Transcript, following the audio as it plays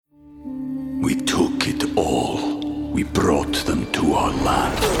We took it all. We brought them to our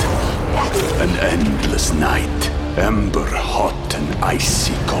land. An endless night, ember hot and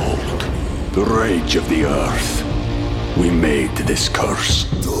icy cold. The rage of the earth. We made this curse.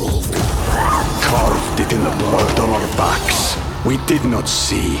 Carved it in the blood on our backs. We did not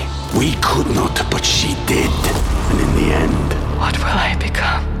see. We could not, but she did. And in the end... What will I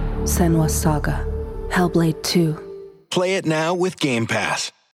become? Senua's Saga. Hellblade 2. Play it now with Game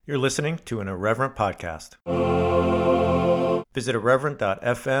Pass. You're listening to an Irreverent podcast. Visit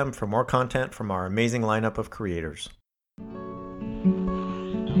irreverent.fm for more content from our amazing lineup of creators.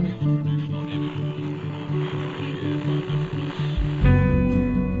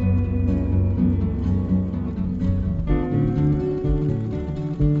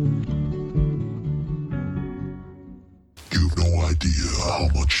 You've no idea how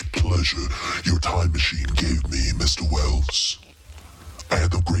much pleasure your time machine gave me, Mr. Wells. I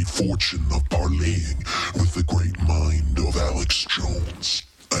had the great fortune of parlaying with the great mind of Alex Jones.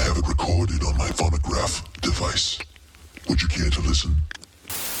 I have it recorded on my phonograph device. Would you care to listen?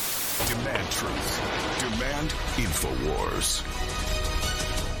 Demand truth. Demand InfoWars.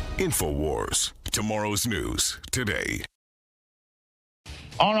 InfoWars. Tomorrow's news today.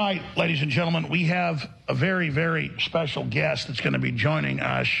 All right, ladies and gentlemen, we have a very, very special guest that's going to be joining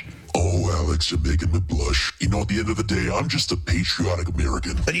us. Oh, Alex, you're making me blush. You know, at the end of the day, I'm just a patriotic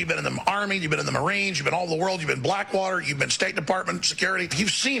American. But you've been in the Army, you've been in the Marines, you've been all over the world, you've been Blackwater, you've been State Department security.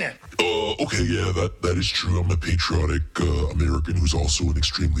 You've seen it. Okay, yeah, that is true. I'm a patriotic American who's also an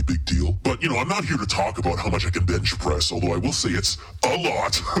extremely big deal. But, you know, I'm not here to talk about how much I can bench press, although I will say it's a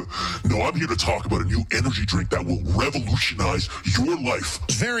lot. No, I'm here to talk about a new energy drink that will revolutionize your life.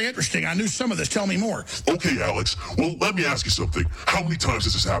 It's very interesting. I knew some of this. Tell me more. Okay, Alex. Well, let me ask you something. How many times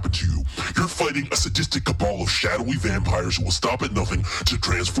has this happened to you? You're fighting a sadistic cabal of shadowy vampires who will stop at nothing to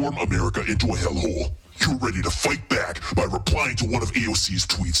transform America into a hellhole. You're ready to fight back by replying to one of AOC's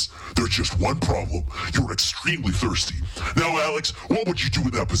tweets. There's just one problem. You're extremely thirsty. Now, Alex, what would you do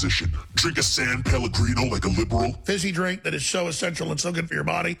in that position? Drink a San Pellegrino like a liberal? Fizzy drink that is so essential and so good for your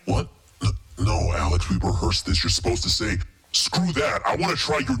body. What? No, Alex, we rehearsed this. You're supposed to say, screw that. I want to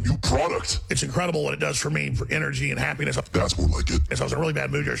try your new product. It's incredible what it does for me for energy and happiness. That's more like it. Yes, I was in a really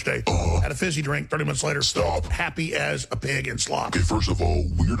bad mood yesterday. Had a fizzy drink, 30 minutes later. Stop. Happy as a pig in slop. Okay, first of all,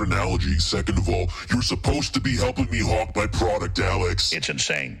 weird analogy. Second of all, you're supposed to be helping me hawk my product, Alex. It's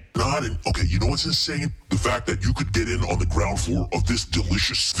insane. Okay, you know what's insane? The fact that you could get in on the ground floor of this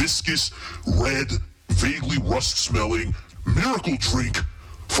delicious, viscous, red, vaguely rust-smelling miracle drink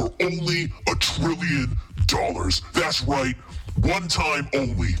for only $1 trillion. That's right. One time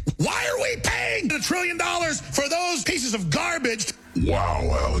only. Why are we paying $1 trillion for those pieces of garbage? Wow,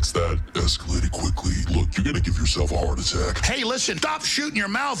 Alex, that escalated quickly. Look, you're going to give yourself a heart attack. Hey, listen, stop shooting your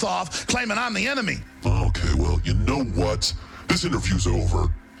mouth off claiming I'm the enemy. Okay, well, you know what? This interview's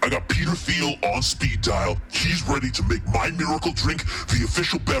over. I got Peter Thiel on speed dial. He's ready to make my miracle drink the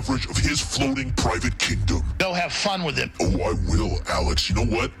official beverage of his floating private kingdom. Go have fun with it. Oh, I will, Alex. You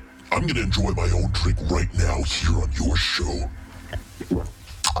know what? I'm going to enjoy my own drink right now here on your show.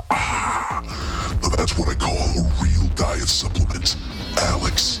 Now that's what I call a real diet supplement,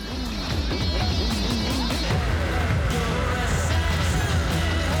 Alex.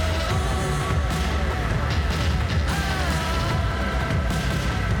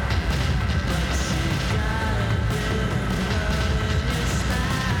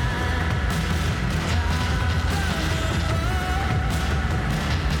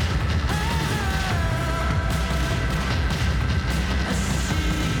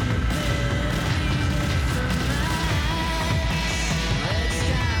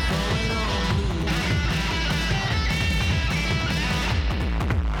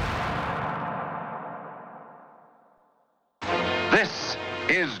 This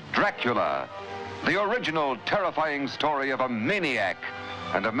is Dracula, the original terrifying story of a maniac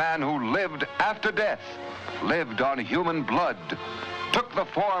and a man who lived after death, lived on human blood, took the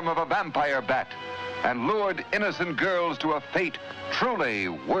form of a vampire bat, and lured innocent girls to a fate truly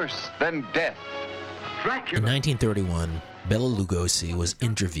worse than death. Dracula. In 1931, Bela Lugosi was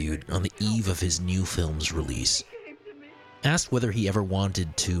interviewed on the eve of his new film's release. Asked whether he ever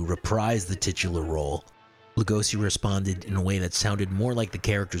wanted to reprise the titular role, Lugosi responded in a way that sounded more like the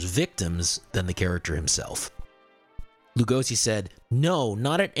character's victims than the character himself. Lugosi said, "No,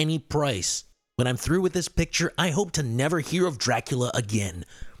 not at any price. When I'm through with this picture, I hope to never hear of Dracula again.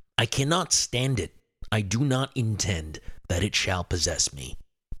 I cannot stand it. I do not intend that it shall possess me."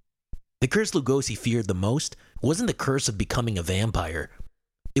 The curse Lugosi feared the most wasn't the curse of becoming a vampire.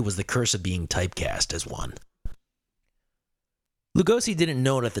 It was the curse of being typecast as one. Lugosi didn't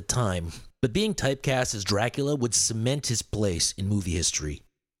know it at the time, but being typecast as Dracula would cement his place in movie history.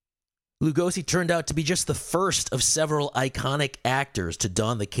 Lugosi turned out to be just the first of several iconic actors to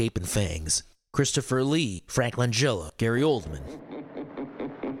don the cape and fangs. Christopher Lee, Frank Langella, Gary Oldman.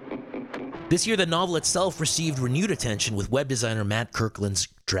 This year, the novel itself received renewed attention with web designer Matt Kirkland's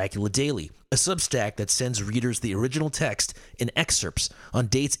Dracula Daily, a Substack that sends readers the original text in excerpts on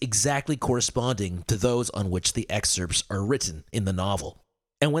dates exactly corresponding to those on which the excerpts are written in the novel.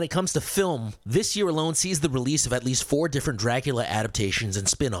 And when it comes to film, this year alone sees the release of at least 4 different Dracula adaptations and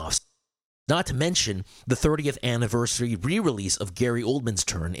spin-offs. Not to mention the 30th anniversary re-release of Gary Oldman's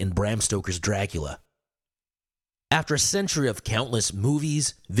turn in Bram Stoker's Dracula. After a century of countless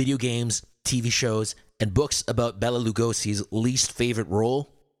movies, video games, TV shows, and books about Bela Lugosi's least favorite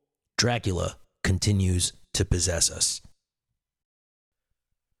role, Dracula continues to possess us.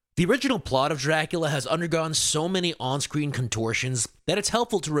 The original plot of Dracula has undergone so many on-screen contortions that it's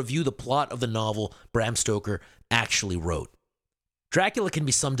helpful to review the plot of the novel Bram Stoker actually wrote. Dracula can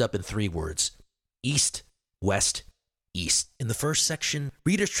be summed up in 3 words: East, West, East. In the first section,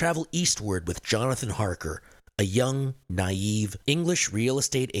 readers travel eastward with Jonathan Harker, a young, naive English real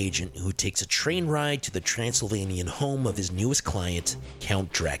estate agent who takes a train ride to the Transylvanian home of his newest client,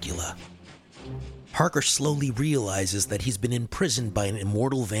 Count Dracula. Harker slowly realizes that he's been imprisoned by an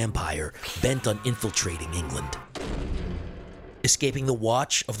immortal vampire bent on infiltrating England. Escaping the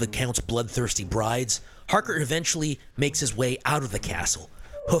watch of the Count's bloodthirsty brides, Harker eventually makes his way out of the castle,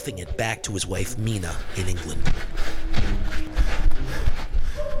 hoofing it back to his wife Mina in England.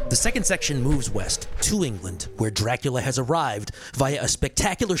 The second section moves west to England, where Dracula has arrived via a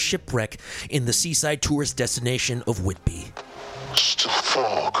spectacular shipwreck in the seaside tourist destination of Whitby. Still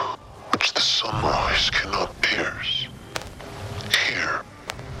fog, which the sunrise cannot pierce. Here,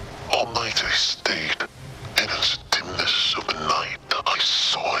 all night I stayed, and in the dimness of the night I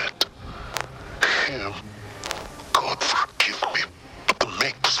saw it. Him. God forgive me, but the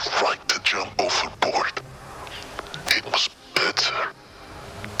mate was right to jump overboard. It was better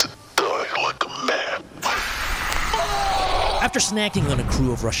to die like a man. After snacking on a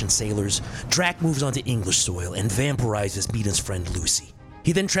crew of Russian sailors, Drac moves onto English soil and vampirizes Mina's friend Lucy.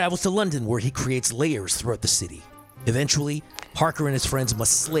 He then travels to London, where he creates layers throughout the city. Eventually, Harker and his friends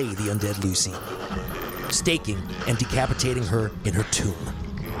must slay the undead Lucy, staking and decapitating her in her tomb.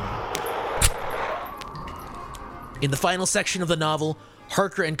 In the final section of the novel,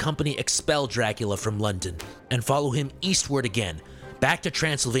 Harker and company expel Dracula from London and follow him eastward again, back to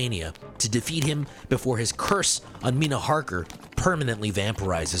Transylvania, to defeat him before his curse on Mina Harker permanently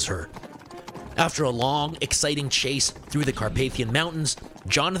vampirizes her. After a long, exciting chase through the Carpathian Mountains,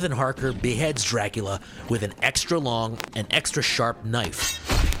 Jonathan Harker beheads Dracula with an extra long and extra sharp knife.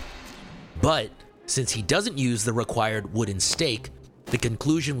 But since he doesn't use the required wooden stake, the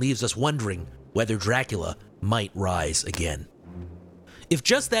conclusion leaves us wondering whether Dracula might rise again. If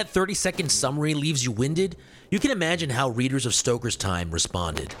just that 30-second summary leaves you winded, you can imagine how readers of Stoker's time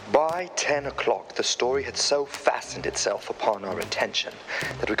responded. By 10 o'clock, the story had so fastened itself upon our attention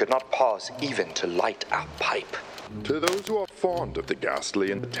that we could not pause even to light our pipe. To those who are fond of the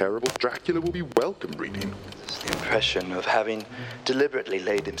ghastly and the terrible, Dracula will be welcome reading. It's the impression of having deliberately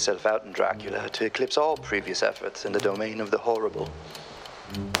laid himself out in Dracula to eclipse all previous efforts in the domain of the horrible.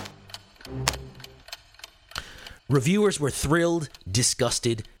 Reviewers were thrilled,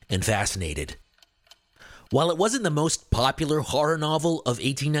 disgusted, and fascinated. While it wasn't the most popular horror novel of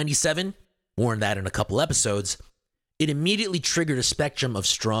 1897, more on that in a couple episodes, it immediately triggered a spectrum of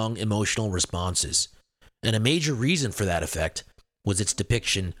strong emotional responses. And a major reason for that effect was its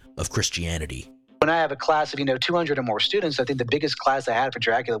depiction of Christianity. When I have a class of, 200 or more students, I think the biggest class I had for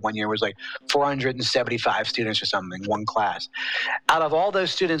Dracula one year was like 475 students or something, one class. Out of all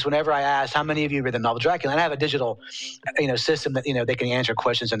those students, whenever I asked, how many of you read the novel Dracula? And I have a digital, system that, they can answer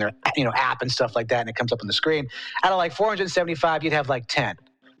questions in their, app and stuff like that, and it comes up on the screen. Out of like 475, you'd have like 10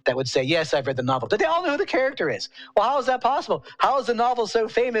 that would say, yes, I've read the novel. But they all know who the character is. Well, how is that possible? How is the novel so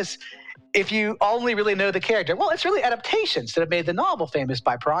famous if you only really know the character? Well, it's really adaptations that have made the novel famous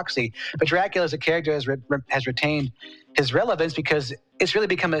by proxy. But Dracula as a character has retained his relevance because it's really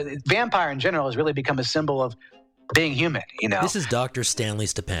become vampire in general has really become a symbol of being human, This is Dr. Stanley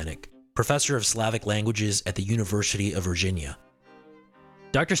Stepanek, professor of Slavic languages at the University of Virginia.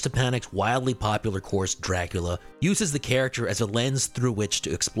 Dr. Stepanek's wildly popular course, Dracula, uses the character as a lens through which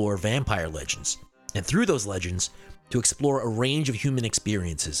to explore vampire legends, and through those legends, to explore a range of human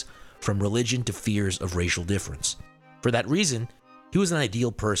experiences, from religion to fears of racial difference. For that reason, He was an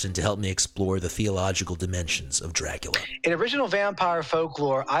ideal person to help me explore the theological dimensions of Dracula. In original vampire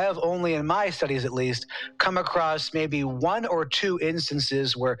folklore, I have only, in my studies at least, come across maybe one or two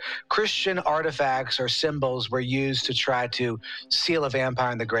instances where Christian artifacts or symbols were used to try to seal a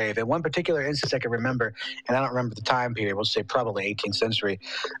vampire in the grave. In one particular instance I can remember, and I don't remember the time period, we'll say probably 18th century,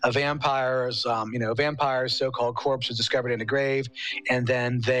 a vampire's so-called corpse was discovered in a grave, and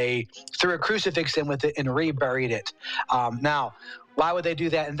then they threw a crucifix in with it and reburied it. Now, why would they do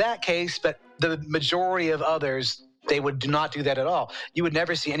that in that case? But the majority of others, they would not do that at all. You would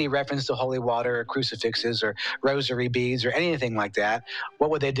never see any reference to holy water or crucifixes or rosary beads or anything like that. What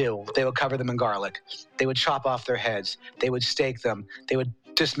would they do? They would cover them in garlic. They would chop off their heads. They would stake them. They would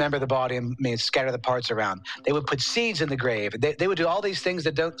dismember the body and scatter the parts around. They would put seeds in the grave. They would do all these things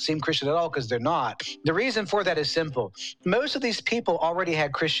that don't seem Christian at all because they're not. The reason for that is simple. Most of these people already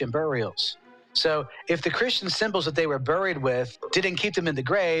had Christian burials. So if the Christian symbols that they were buried with didn't keep them in the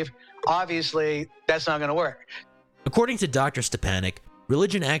grave, obviously that's not going to work. According to Dr. Stepanek,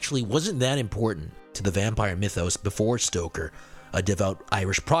 religion actually wasn't that important to the vampire mythos before Stoker, a devout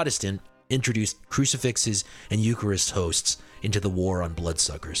Irish Protestant, introduced crucifixes and Eucharist hosts into the war on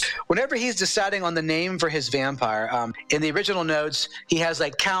bloodsuckers. Whenever he's deciding on the name for his vampire, in the original notes, he has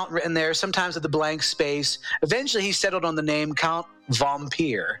like Count written there, sometimes with the blank space. Eventually, he settled on the name Count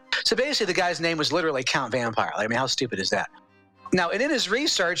Vampire. So basically, the guy's name was literally Count Vampire. I mean, how stupid is that? Now, and in his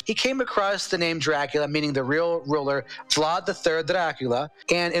research, he came across the name Dracula, meaning the real ruler, Vlad III Dracula.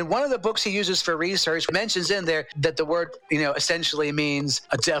 And in one of the books he uses for research, mentions in there that the word, essentially means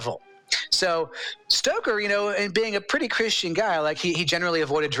a devil. So Stoker, and being a pretty Christian guy, like he generally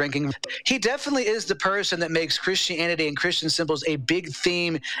avoided drinking. He definitely is the person that makes Christianity and Christian symbols a big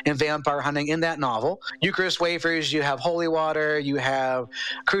theme in vampire hunting in that novel. Eucharist wafers, you have holy water, you have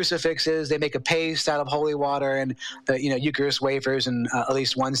crucifixes. They make a paste out of holy water and Eucharist wafers, and at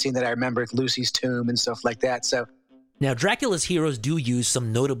least one scene that I remember, Lucy's tomb and stuff like that. So. Now, Dracula's heroes do use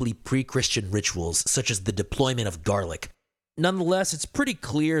some notably pre-Christian rituals, such as the deployment of garlic. Nonetheless, it's pretty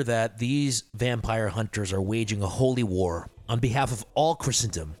clear that these vampire hunters are waging a holy war on behalf of all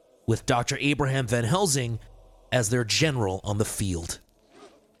Christendom, with Dr. Abraham Van Helsing as their general on the field.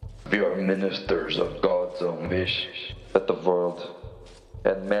 We are ministers of God's own wish, that the world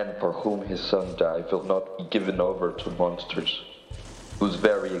and men for whom his son died will not be given over to monsters, whose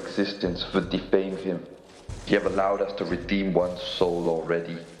very existence would defame him. You have allowed us to redeem one soul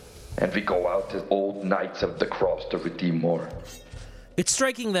already, and we go out as old knights of the cross to redeem more. It's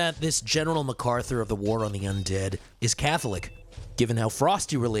striking that this General MacArthur of the War on the Undead is Catholic, given how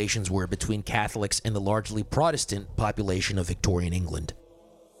frosty relations were between Catholics and the largely Protestant population of Victorian England.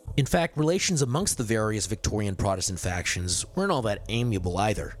 In fact, relations amongst the various Victorian Protestant factions weren't all that amiable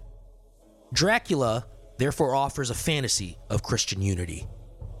either. Dracula therefore offers a fantasy of Christian unity.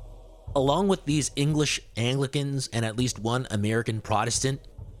 Along with these English Anglicans and at least one American Protestant,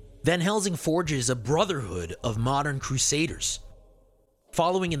 Van Helsing forges a brotherhood of modern crusaders,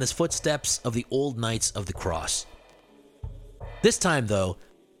 following in the footsteps of the old Knights of the Cross. This time, though,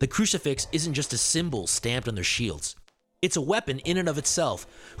 the crucifix isn't just a symbol stamped on their shields. It's a weapon in and of itself,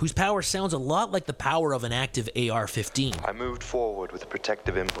 whose power sounds a lot like the power of an active AR-15. I moved forward with a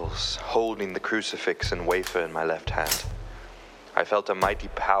protective impulse, holding the crucifix and wafer in my left hand. I felt a mighty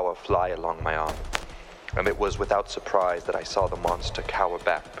power fly along my arm, and it was without surprise that I saw the monster cower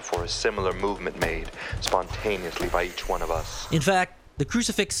back before a similar movement made spontaneously by each one of us. In fact, the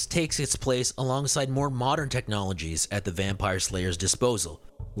crucifix takes its place alongside more modern technologies at the Vampire Slayer's disposal,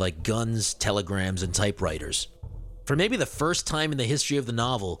 like guns, telegrams, and typewriters. For maybe the first time in the history of the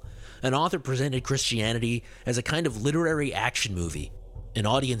novel, an author presented Christianity as a kind of literary action movie, and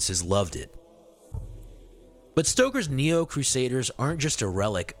audiences loved it. But Stoker's Neo-Crusaders aren't just a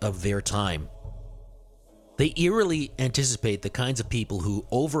relic of their time. They eerily anticipate the kinds of people who,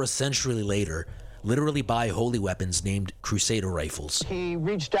 over a century later, literally buy holy weapons named Crusader rifles. He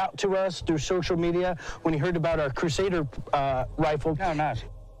reached out to us through social media when he heard about our Crusader rifle. Oh, nice.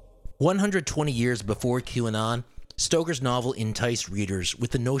 120 years before QAnon, Stoker's novel enticed readers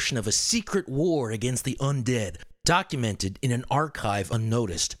with the notion of a secret war against the undead, documented in an archive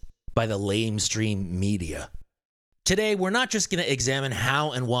unnoticed by the lamestream media. Today, we're not just going to examine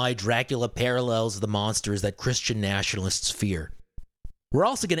how and why Dracula parallels the monsters that Christian nationalists fear. We're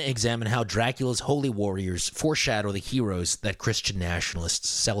also going to examine how Dracula's holy warriors foreshadow the heroes that Christian nationalists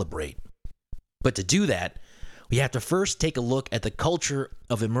celebrate. But to do that, we have to first take a look at the culture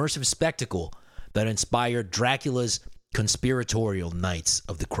of immersive spectacle that inspired Dracula's conspiratorial Knights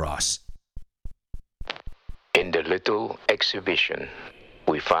of the Cross. In the little exhibition,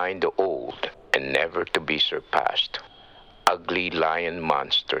 we find the old and never to be surpassed ugly lion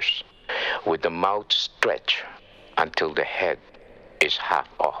monsters with the mouth stretched until the head is half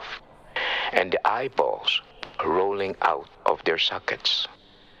off and the eyeballs rolling out of their sockets,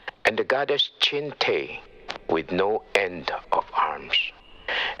 and the goddess Chinte with no end of arms,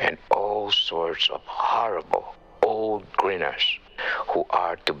 and all sorts of horrible old grinners who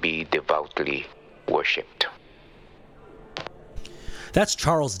are to be devoutly worshipped. That's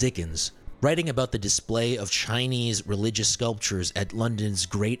Charles Dickens, writing about the display of Chinese religious sculptures at London's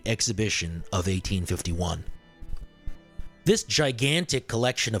Great Exhibition of 1851. This gigantic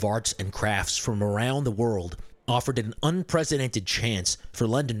collection of arts and crafts from around the world offered an unprecedented chance for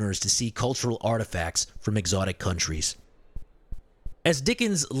Londoners to see cultural artifacts from exotic countries. As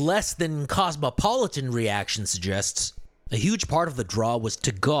Dickens' less than cosmopolitan reaction suggests, a huge part of the draw was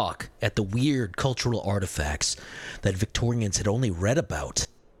to gawk at the weird cultural artifacts that Victorians had only read about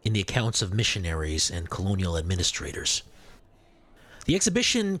in the accounts of missionaries and colonial administrators. The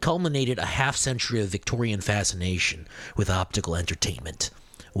exhibition culminated a half-century of Victorian fascination with optical entertainment,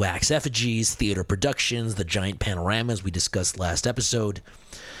 wax effigies, theater productions, the giant panoramas we discussed last episode.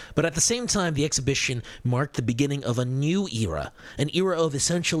 But at the same time, the exhibition marked the beginning of a new era, an era of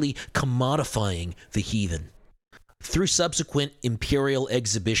essentially commodifying the heathen. Through subsequent imperial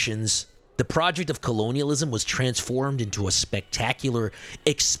exhibitions, the project of colonialism was transformed into a spectacular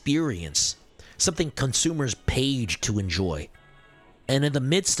experience, something consumers paid to enjoy. And in the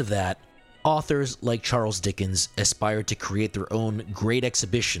midst of that, authors like Charles Dickens aspired to create their own great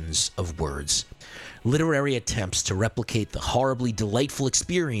exhibitions of words, literary attempts to replicate the horribly delightful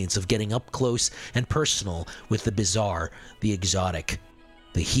experience of getting up close and personal with the bizarre, the exotic,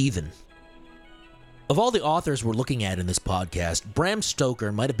 the heathen. Of all the authors we're looking at in this podcast, Bram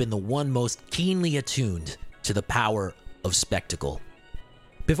Stoker might have been the one most keenly attuned to the power of spectacle.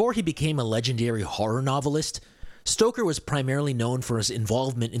 Before he became a legendary horror novelist, Stoker was primarily known for his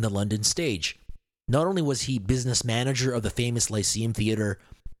involvement in the London stage. Not only was he business manager of the famous Lyceum Theatre,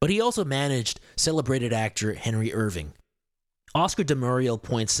 but he also managed celebrated actor Henry Irving. Oscar de Muriel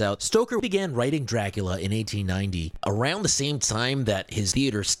points out Stoker began writing Dracula in 1890, around the same time that his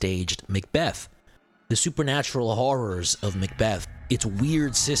theater staged Macbeth. The supernatural horrors of Macbeth, its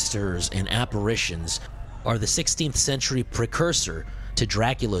weird sisters and apparitions, are the 16th century precursor to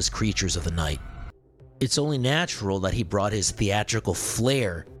Dracula's creatures of the night. It's only natural that he brought his theatrical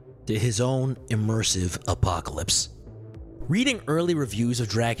flair to his own immersive apocalypse. Reading early reviews of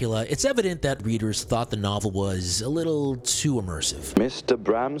Dracula, it's evident that readers thought the novel was a little too immersive. Mr.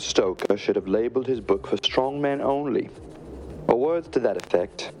 Bram Stoker should have labeled his book for strong men only, or words to that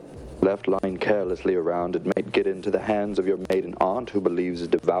effect. Left lying carelessly around, it might get into the hands of your maiden aunt who believes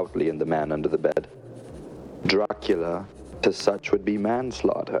devoutly in the man under the bed. Dracula, to such would be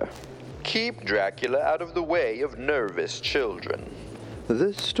manslaughter. Keep Dracula out of the way of nervous children.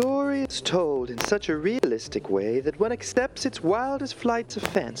 The story is told in such a realistic way that one accepts its wildest flights of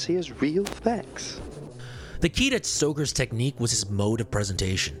fancy as real facts. The key to Stoker's technique was his mode of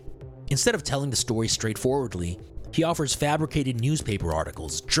presentation. Instead of telling the story straightforwardly, he offers fabricated newspaper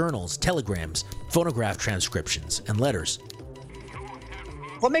articles, journals, telegrams, phonograph transcriptions, and letters.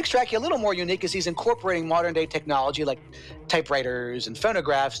 What makes Dracula a little more unique is he's incorporating modern day technology like typewriters and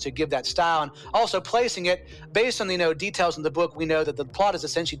phonographs to give that style, and also placing it based on the details in the book. We know that the plot is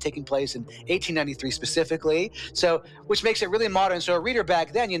essentially taking place in 1893 specifically, so which makes it really modern. So a reader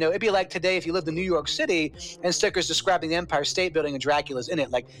back then, it'd be like today if you lived in New York City and Stoker's describing the Empire State Building and Dracula's in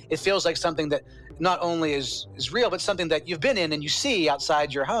it. Like it feels like something that not only is real, but something that you've been in and you see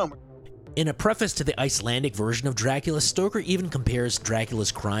outside your home. In a preface to the Icelandic version of Dracula, Stoker even compares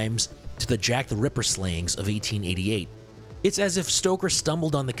Dracula's crimes to the Jack the Ripper slayings of 1888. It's as if Stoker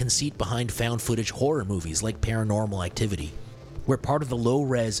stumbled on the conceit behind found-footage horror movies like Paranormal Activity, where part of the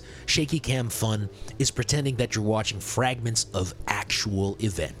low-res, shaky cam fun is pretending that you're watching fragments of actual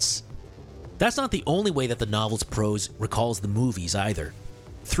events. That's not the only way that the novel's prose recalls the movies either.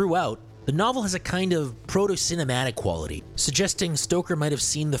 Throughout, the novel has a kind of proto-cinematic quality, suggesting Stoker might have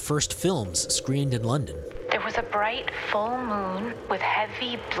seen the first films screened in London. There was a bright full moon with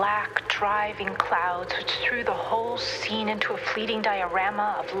heavy black driving clouds which threw the whole scene into a fleeting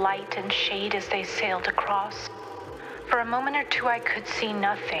diorama of light and shade as they sailed across. For a moment or two I could see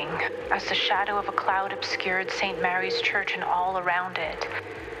nothing, as the shadow of a cloud obscured St. Mary's Church and all around it.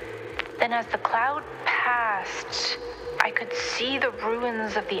 Then as the cloud passed, I could see the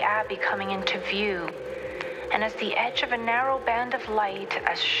ruins of the abbey coming into view, and as the edge of a narrow band of light,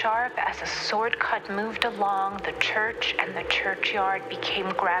 as sharp as a sword cut, moved along, the church and the churchyard became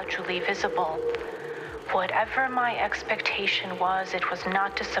gradually visible. Whatever my expectation was, it was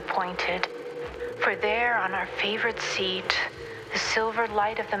not disappointed, For there on our favorite seat, the silver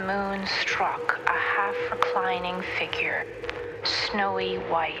light of the moon struck a half-reclining figure, snowy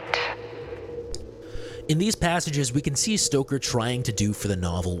white. In these passages, we can see Stoker trying to do for the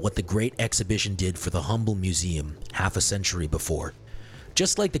novel what the Great Exhibition did for the humble museum half a century before.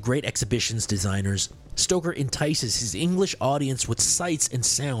 Just like the Great Exhibition's designers, Stoker entices his English audience with sights and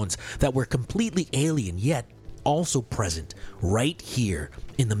sounds that were completely alien, yet also present right here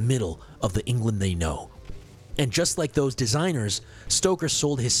in the middle of the England they know. And just like those designers, Stoker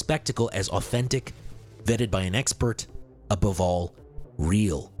sold his spectacle as authentic, vetted by an expert, above all,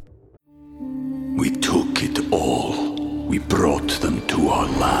 real. We took it all. We brought them to our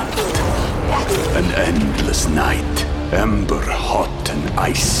land. An endless night, ember hot and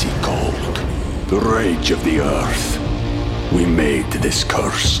icy cold. The rage of the earth. We made this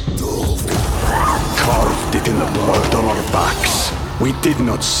curse. Carved it in the blood on our backs. We did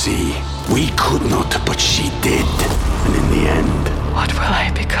not see. We could not, but she did. And in the end... What will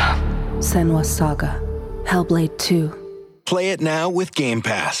I become? Senua's Saga. Hellblade 2. Play it now with Game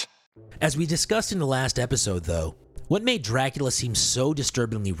Pass. As we discussed in the last episode, though, what made Dracula seem so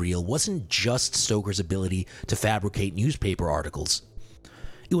disturbingly real wasn't just Stoker's ability to fabricate newspaper articles.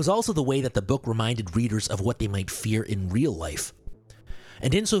 It was also the way that the book reminded readers of what they might fear in real life.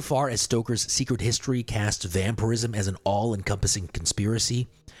 And insofar as Stoker's secret history casts vampirism as an all-encompassing conspiracy,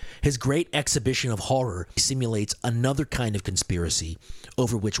 his Great Exhibition of Horror simulates another kind of conspiracy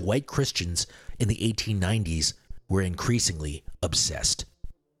over which white Christians in the 1890s were increasingly obsessed.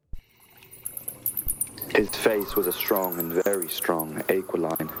 His face was a strong and very strong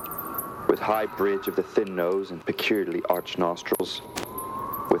aquiline, with high bridge of the thin nose and peculiarly arched nostrils,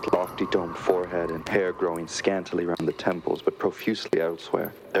 with lofty domed forehead and hair growing scantily round the temples but profusely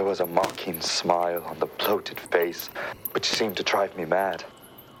elsewhere. There was a mocking smile on the bloated face, which seemed to drive me mad.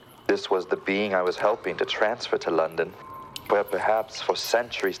 This was the being I was helping to transfer to London, where perhaps for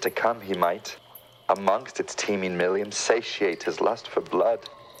centuries to come he might, amongst its teeming millions, satiate his lust for blood,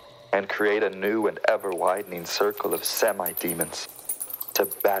 and create a new and ever-widening circle of semi-demons to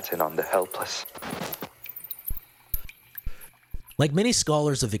batten on the helpless. Like many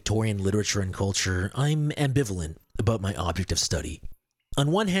scholars of Victorian literature and culture, I'm ambivalent about my object of study.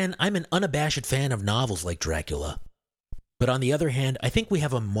 On one hand, I'm an unabashed fan of novels like Dracula. But on the other hand, I think we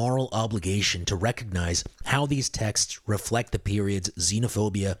have a moral obligation to recognize how these texts reflect the period's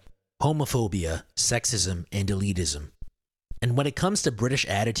xenophobia, homophobia, sexism, and elitism. And when it comes to British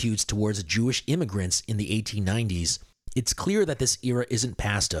attitudes towards Jewish immigrants in the 1890s, it's clear that this era isn't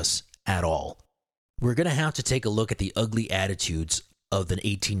past us at all. We're going to have to take a look at the ugly attitudes of the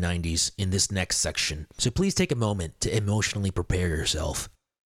 1890s in this next section, so please take a moment to emotionally prepare yourself.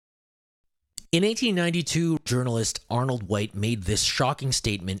 In 1892, journalist Arnold White made this shocking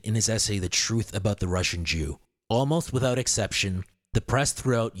statement in his essay The Truth About the Russian Jew. Almost without exception, the press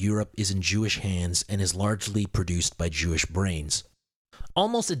throughout Europe is in Jewish hands and is largely produced by Jewish brains.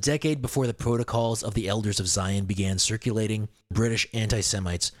 Almost a decade before the protocols of the Elders of Zion began circulating, British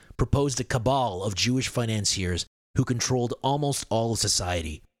anti-Semites proposed a cabal of Jewish financiers who controlled almost all of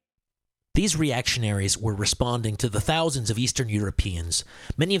society. These reactionaries were responding to the thousands of Eastern Europeans,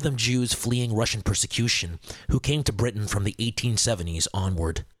 many of them Jews fleeing Russian persecution, who came to Britain from the 1870s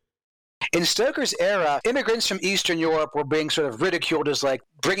onward. In Stoker's era, immigrants from Eastern Europe were being sort of ridiculed as like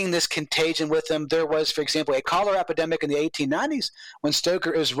bringing this contagion with them. There was, for example, a cholera epidemic in the 1890s when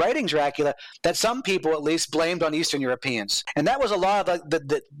Stoker was writing Dracula that some people at least blamed on Eastern Europeans. And that was a lot of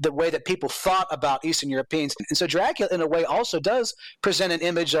the way that people thought about Eastern Europeans. And so Dracula, in a way, also does present an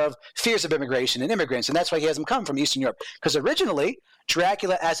image of fears of immigration and immigrants. And that's why he has them come from Eastern Europe. Because originally,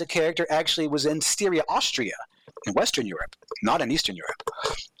 Dracula as a character actually was in Styria, Austria, in Western Europe, not in Eastern Europe.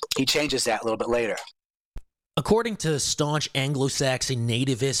 He changes that a little bit later. According to staunch Anglo-Saxon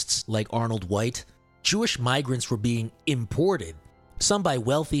nativists like Arnold White, Jewish migrants were being imported, some by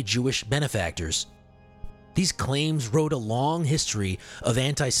wealthy Jewish benefactors. These claims wrote a long history of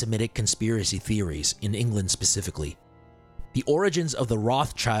anti-Semitic conspiracy theories in England specifically. The origins of the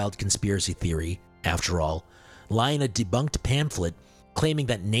Rothschild conspiracy theory, after all, lie in a debunked pamphlet claiming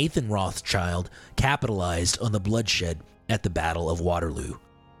that Nathan Rothschild capitalized on the bloodshed at the Battle of Waterloo.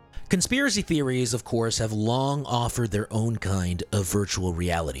 Conspiracy theories, of course, have long offered their own kind of virtual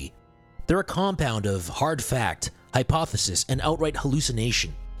reality. They're a compound of hard fact, hypothesis, and outright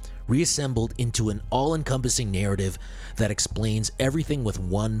hallucination, reassembled into an all-encompassing narrative that explains everything with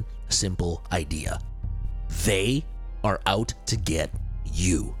one simple idea. They are out to get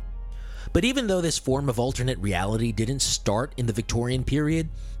you. But even though this form of alternate reality didn't start in the Victorian period,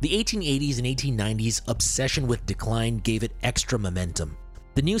 the 1880s and 1890s obsession with decline gave it extra momentum.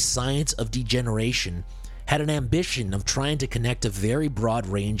 The new science of degeneration had an ambition of trying to connect a very broad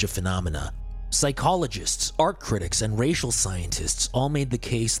range of phenomena. Psychologists, art critics, and racial scientists all made the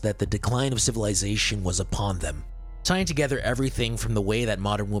case that the decline of civilization was upon them, tying together everything from the way that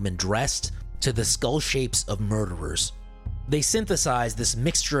modern women dressed to the skull shapes of murderers. They synthesized this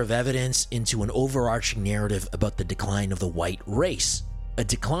mixture of evidence into an overarching narrative about the decline of the white race, a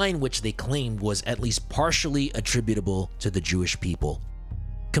decline which they claimed was at least partially attributable to the Jewish people.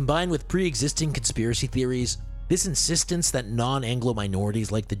 Combined with pre-existing conspiracy theories, this insistence that non-Anglo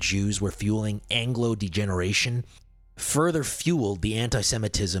minorities like the Jews were fueling Anglo degeneration further fueled the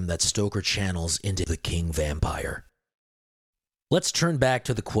anti-Semitism that Stoker channels into the King Vampire. Let's turn back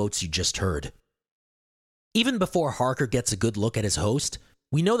to the quotes you just heard. Even before Harker gets a good look at his host,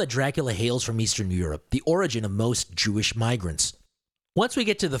 we know that Dracula hails from Eastern Europe, the origin of most Jewish migrants. Once we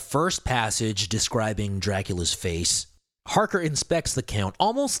get to the first passage describing Dracula's face, Harker inspects the Count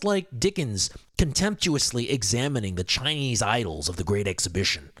almost like Dickens contemptuously examining the Chinese idols of the Great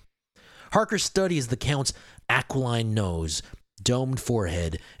Exhibition. Harker studies the Count's aquiline nose, domed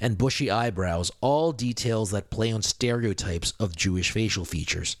forehead, and bushy eyebrows, all details that play on stereotypes of Jewish facial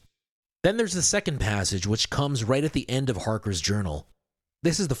features. Then there's the second passage, which comes right at the end of Harker's journal.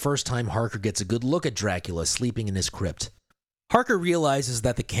 This is the first time Harker gets a good look at Dracula sleeping in his crypt. Harker realizes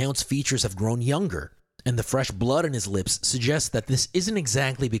that the Count's features have grown younger, and the fresh blood in his lips suggests that this isn't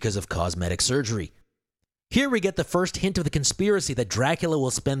exactly because of cosmetic surgery. Here we get the first hint of the conspiracy that Dracula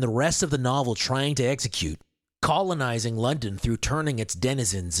will spend the rest of the novel trying to execute, colonizing London through turning its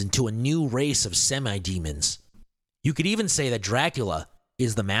denizens into a new race of semi-demons. You could even say that Dracula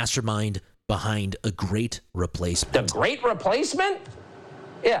is the mastermind behind a great replacement. The Great Replacement?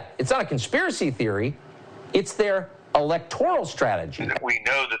 Yeah, it's not a conspiracy theory. It's their electoral strategy. We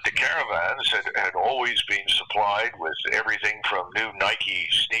know that the caravans had always been supplied with everything from new Nike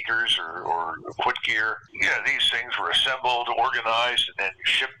sneakers or footgear. Yeah, these things were assembled, organized, and then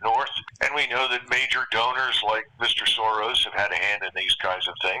shipped north. And we know that major donors like Mr. Soros have had a hand in these kinds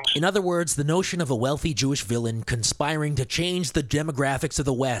of things. In other words, the notion of a wealthy Jewish villain conspiring to change the demographics of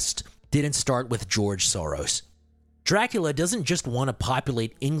the West didn't start with George Soros. Dracula doesn't just want to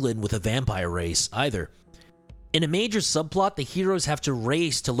populate England with a vampire race either. In a major subplot, the heroes have to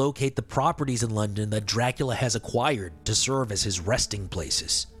race to locate the properties in London that Dracula has acquired to serve as his resting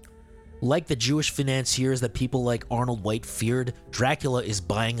places. Like the Jewish financiers that people like Arnold White feared, Dracula is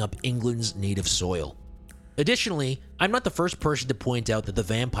buying up England's native soil. Additionally, I'm not the first person to point out that the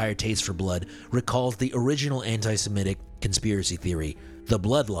vampire taste for blood recalls the original anti-Semitic conspiracy theory, the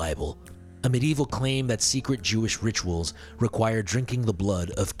blood libel, a medieval claim that secret Jewish rituals require drinking the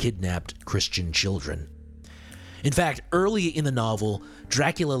blood of kidnapped Christian children. In fact, early in the novel,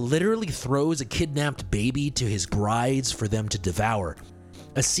 Dracula literally throws a kidnapped baby to his brides for them to devour.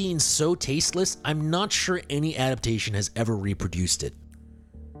 A scene so tasteless, I'm not sure any adaptation has ever reproduced it.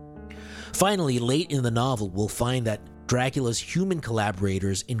 Finally, late in the novel, we'll find that Dracula's human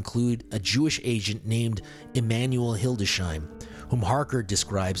collaborators include a Jewish agent named Emanuel Hildesheim, whom Harker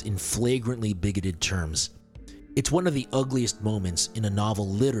describes in flagrantly bigoted terms. It's one of the ugliest moments in a novel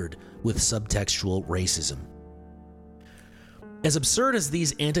littered with subtextual racism. As absurd as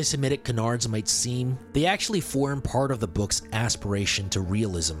these anti-Semitic canards might seem, they actually form part of the book's aspiration to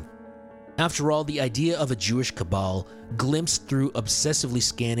realism. After all, the idea of a Jewish cabal, glimpsed through obsessively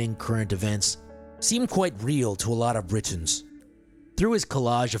scanning current events, seemed quite real to a lot of Britons. Through his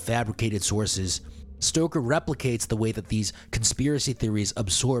collage of fabricated sources, Stoker replicates the way that these conspiracy theories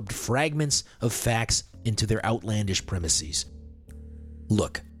absorbed fragments of facts into their outlandish premises.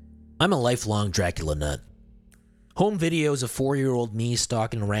 Look, I'm a lifelong Dracula nut. Home videos of 4-year-old me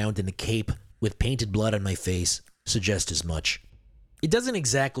stalking around in a cape with painted blood on my face suggest as much. It doesn't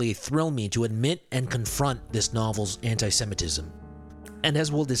exactly thrill me to admit and confront this novel's anti-Semitism. And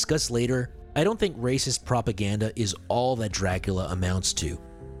as we'll discuss later, I don't think racist propaganda is all that Dracula amounts to.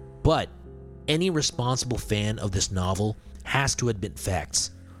 But any responsible fan of this novel has to admit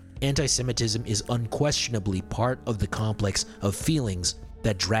facts. Anti-Semitism is unquestionably part of the complex of feelings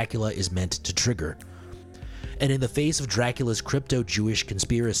that Dracula is meant to trigger. And in the face of Dracula's crypto-Jewish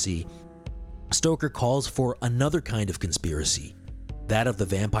conspiracy, Stoker calls for another kind of conspiracy, that of the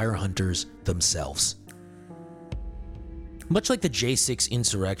vampire hunters themselves. Much like the J6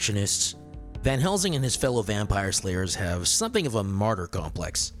 insurrectionists, Van Helsing and his fellow vampire slayers have something of a martyr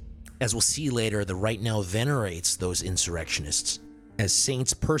complex. As we'll see later, the right now venerates those insurrectionists as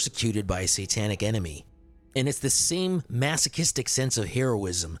saints persecuted by a satanic enemy. And it's the same masochistic sense of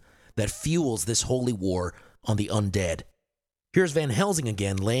heroism that fuels this holy war on the undead. Here's Van Helsing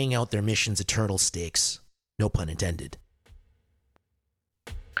again laying out their mission's eternal stakes. No pun intended.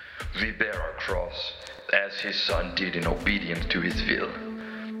 we bear our cross, as his Son did in obedience to his will.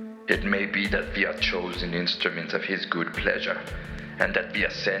 It may be that we are chosen instruments of his good pleasure, and that we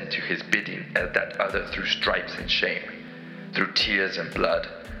are sent to his bidding as that other through stripes and shame, through tears and blood,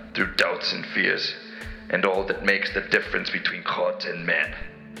 through doubts and fears, and all that makes the difference between God and man.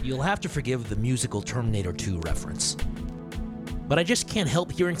 You'll have to forgive the musical Terminator 2 reference. But I just can't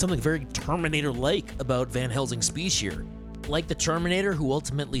help hearing something very Terminator-like about Van Helsing's speech here. Like the Terminator who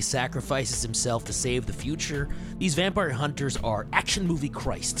ultimately sacrifices himself to save the future, these vampire hunters are action movie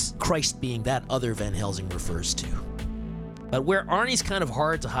Christs, Christ being that other Van Helsing refers to. But where Arnie's kind of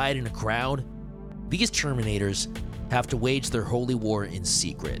hard to hide in a crowd, these Terminators have to wage their holy war in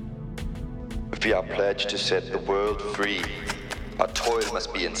secret. If we are pledged to set the world free, our toil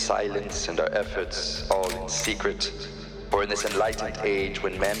must be in silence and our efforts all in secret. For in this enlightened age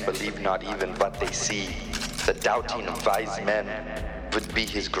when men believe not even what they see, the doubting of wise men would be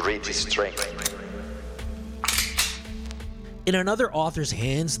his greatest strength. In another author's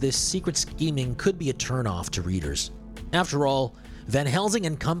hands, this secret scheming could be a turnoff to readers. After all, Van Helsing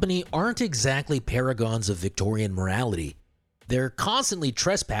and company aren't exactly paragons of Victorian morality. They're constantly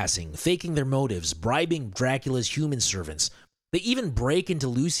trespassing, faking their motives, bribing Dracula's human servants. They even break into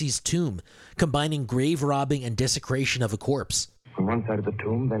Lucy's tomb, combining grave robbing and desecration of a corpse. On one side of the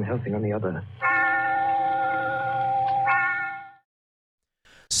tomb, Van Helsing on the other.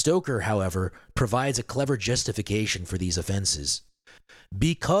 Stoker, however, provides a clever justification for these offenses.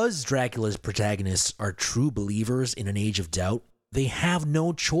 Because Dracula's protagonists are true believers in an age of doubt, they have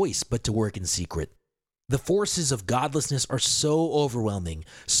no choice but to work in secret. The forces of godlessness are so overwhelming,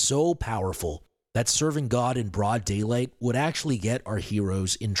 so powerful, that serving God in broad daylight would actually get our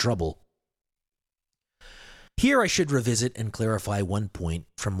heroes in trouble. Here I should revisit and clarify one point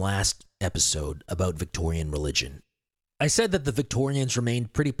from last episode about Victorian religion. I said that the Victorians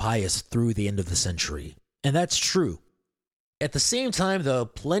remained pretty pious through the end of the century, and that's true. At the same time, though,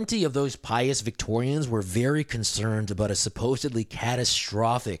 plenty of those pious Victorians were very concerned about a supposedly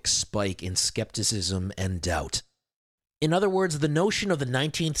catastrophic spike in skepticism and doubt. In other words, the notion of the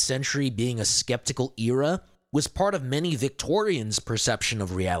 19th century being a skeptical era was part of many Victorians' perception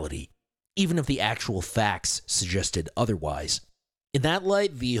of reality, even if the actual facts suggested otherwise. In that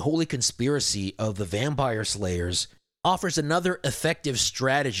light, the holy conspiracy of the vampire slayers offers another effective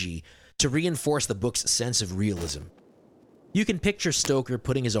strategy to reinforce the book's sense of realism. You can picture Stoker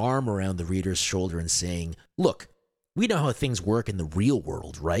putting his arm around the reader's shoulder and saying, "Look, we know how things work in the real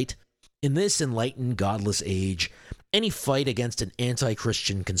world, right? In this enlightened, godless age, any fight against an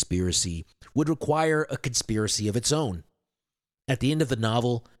anti-Christian conspiracy would require a conspiracy of its own." At the end of the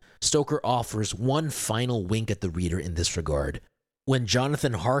novel, Stoker offers one final wink at the reader in this regard, when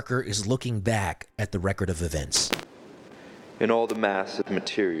Jonathan Harker is looking back at the record of events. In all the mass of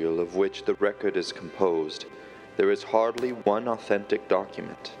material of which the record is composed, there is hardly one authentic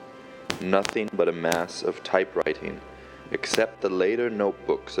document, nothing but a mass of typewriting, except the later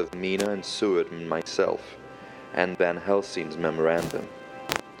notebooks of Mina and Seward and myself, and Van Helsing's memorandum.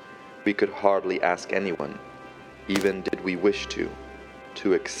 We could hardly ask anyone, even did we wish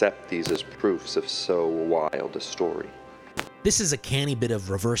to accept these as proofs of so wild a story. This is a canny bit of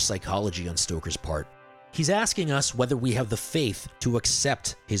reverse psychology on Stoker's part. He's asking us whether we have the faith to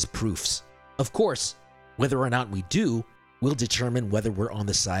accept his proofs. Of course, whether or not we do will determine whether we're on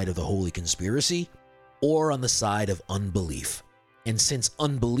the side of the holy conspiracy or on the side of unbelief. And since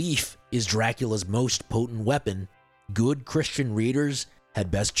unbelief is Dracula's most potent weapon, good Christian readers had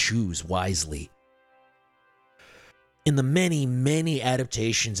best choose wisely. In the many, many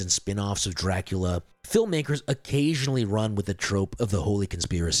adaptations and spin-offs of Dracula, filmmakers occasionally run with the trope of the holy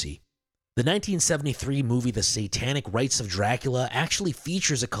conspiracy. The 1973 movie The Satanic Rites of Dracula actually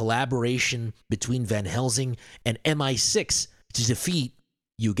features a collaboration between Van Helsing and MI6 to defeat,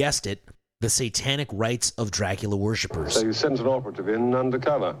 you guessed it, the satanic rites of Dracula worshippers. So you sent an operative in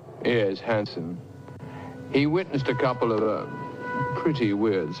undercover? Yes, handsome. He witnessed a couple of pretty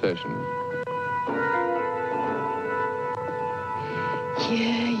weird sessions.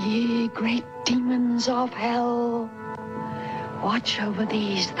 Hear ye, great demons of hell. Watch over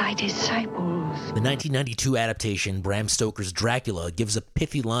these thy disciples. The 1992 adaptation, Bram Stoker's Dracula, gives a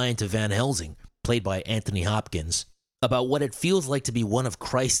pithy line to Van Helsing, played by Anthony Hopkins, about what it feels like to be one of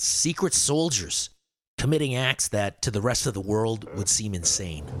Christ's secret soldiers, committing acts that to the rest of the world would seem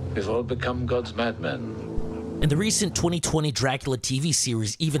insane. We've all become God's madmen. And the recent 2020 Dracula TV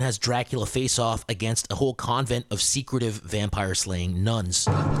series even has Dracula face off against a whole convent of secretive vampire-slaying nuns.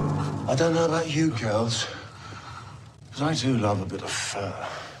 I don't know about you girls, but I do love a bit of fur.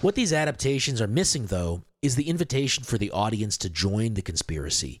 What these adaptations are missing, though, is the invitation for the audience to join the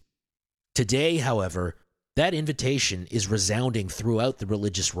conspiracy. Today, however, that invitation is resounding throughout the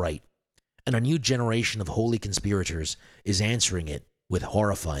religious right, and a new generation of holy conspirators is answering it with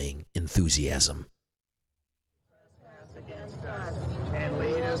horrifying enthusiasm. And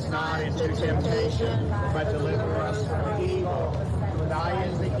lead us not into temptation, but deliver us from evil. For thy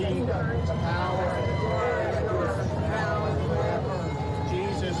is the kingdom, the power, and the glory, and the glory, now and forever.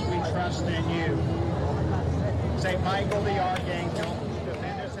 Jesus, we trust in you. St. Michael the Archangel,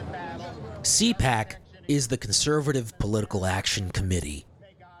 defend us in battle. CPAC is the Conservative Political Action Committee.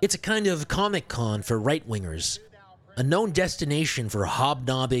 It's a kind of Comic-Con for right-wingers, a known destination for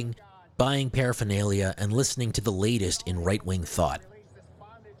hobnobbing, buying paraphernalia, and listening to the latest in right-wing thought.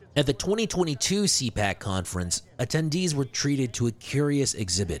 At the 2022 CPAC conference, attendees were treated to a curious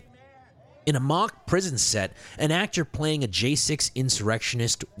exhibit. In a mock prison set, an actor playing a J6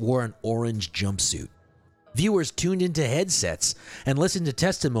 insurrectionist wore an orange jumpsuit. Viewers tuned into headsets and listened to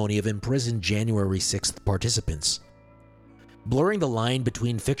testimony of imprisoned January 6th participants. Blurring the line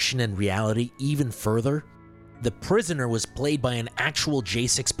between fiction and reality even further, the prisoner was played by an actual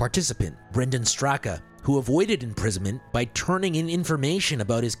J6 participant, Brendan Straka, who avoided imprisonment by turning in information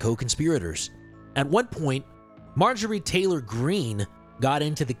about his co-conspirators. At one point, Marjorie Taylor Greene got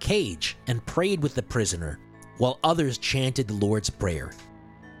into the cage and prayed with the prisoner, while others chanted the Lord's Prayer.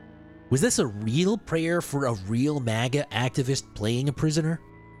 Was this a real prayer for a real MAGA activist playing a prisoner?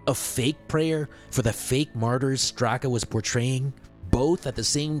 A fake prayer for the fake martyrs Straka was portraying, both at the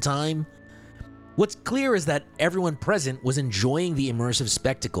same time? What's clear is that everyone present was enjoying the immersive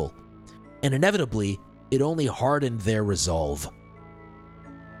spectacle, and inevitably, it only hardened their resolve.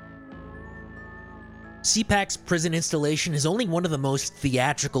 CPAC's prison installation is only one of the most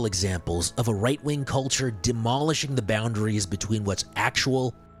theatrical examples of a right-wing culture demolishing the boundaries between what's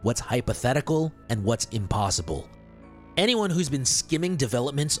actual, what's hypothetical, and what's impossible. Anyone who's been skimming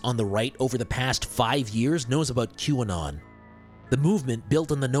developments on the right over the past 5 years knows about QAnon. The movement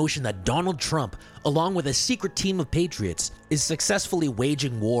built on the notion that Donald Trump, along with a secret team of patriots, is successfully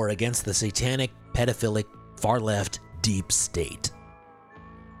waging war against the satanic, pedophilic, far-left, deep state.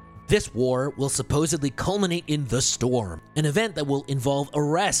 This war will supposedly culminate in The Storm, an event that will involve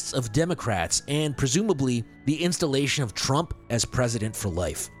arrests of Democrats and, presumably, the installation of Trump as president for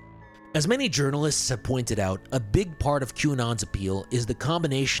life. As many journalists have pointed out, a big part of QAnon's appeal is the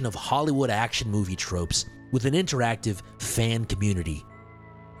combination of Hollywood action movie tropes with an interactive fan community.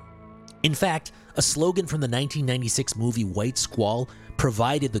 In fact, a slogan from the 1996 movie White Squall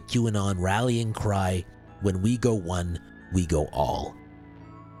provided the QAnon rallying cry, "When we go one, we go all."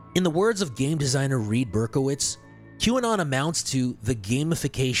 In the words of game designer Reed Berkowitz, QAnon amounts to the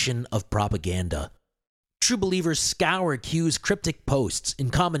gamification of propaganda. True believers scour Q's cryptic posts in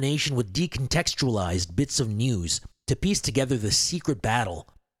combination with decontextualized bits of news to piece together the secret battle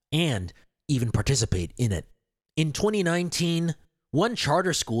and even participate in it. In 2019, one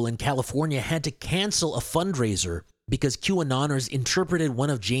charter school in California had to cancel a fundraiser because QAnoners interpreted one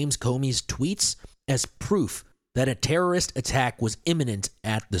of James Comey's tweets as proof that a terrorist attack was imminent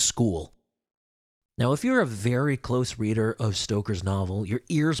at the school. Now, if you're a very close reader of Stoker's novel, your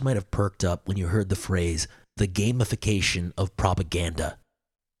ears might have perked up when you heard the phrase, the gamification of propaganda.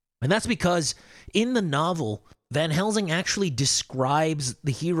 And that's because in the novel, Van Helsing actually describes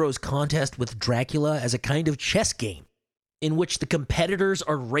the hero's contest with Dracula as a kind of chess game, in which the competitors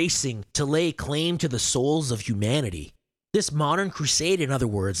are racing to lay claim to the souls of humanity. This modern crusade, in other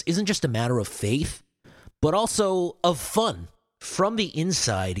words, isn't just a matter of faith, but also of fun. From the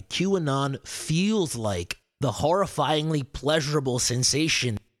inside, QAnon feels like the horrifyingly pleasurable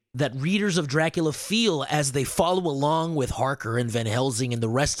sensation that readers of Dracula feel as they follow along with Harker and Van Helsing and the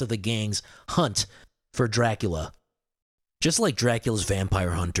rest of the gang's hunt for Dracula. Just like Dracula's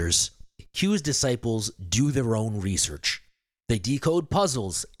vampire hunters, Q's disciples do their own research. They decode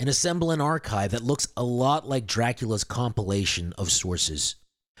puzzles and assemble an archive that looks a lot like Dracula's compilation of sources.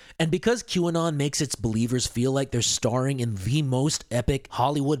 And because QAnon makes its believers feel like they're starring in the most epic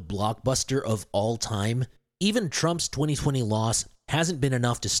Hollywood blockbuster of all time, even Trump's 2020 loss hasn't been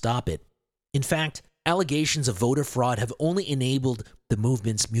enough to stop it. In fact, allegations of voter fraud have only enabled the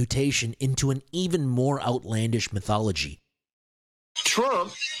movement's mutation into an even more outlandish mythology.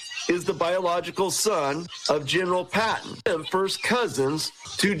 Trump is the biological son of General Patton and first cousins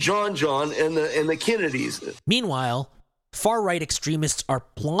to John and the Kennedys. Meanwhile, far-right extremists are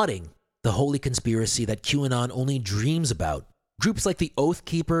plotting the holy conspiracy that QAnon only dreams about. Groups like the Oath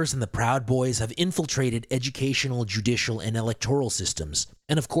Keepers and the Proud Boys have infiltrated educational, judicial, and electoral systems.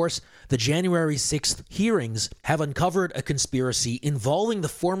 And of course, the January 6th hearings have uncovered a conspiracy involving the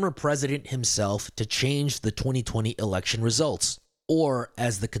former president himself to change the 2020 election results. or,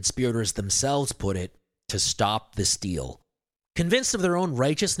 as the conspirators themselves put it, to stop the steal. Convinced of their own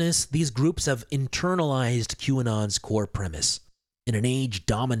righteousness, these groups have internalized QAnon's core premise. In an age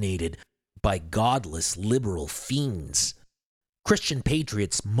dominated by godless liberal fiends, Christian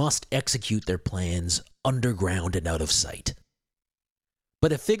patriots must execute their plans underground and out of sight.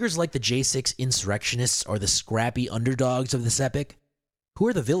 But if figures like the J6 insurrectionists are the scrappy underdogs of this epic, who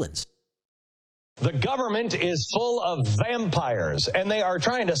are the villains? The government is full of vampires, and they are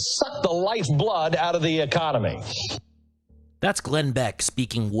trying to suck the lifeblood out of the economy. That's Glenn Beck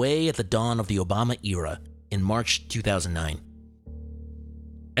speaking way at the dawn of the Obama era in March 2009.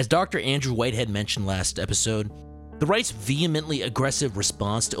 As Dr. Andrew Whitehead mentioned last episode, the right's vehemently aggressive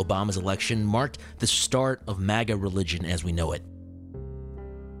response to Obama's election marked the start of MAGA religion as we know it.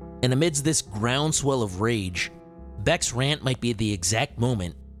 And amidst this groundswell of rage, Beck's rant might be the exact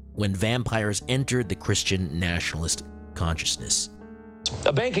moment when vampires entered the Christian nationalist consciousness.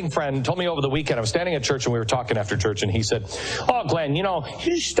 A banking friend told me over the weekend, I was standing at church and we were talking after church, and he said, "Oh, Glenn,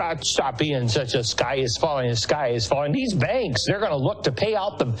 you stop being such a sky is falling. These banks, they're going to look to pay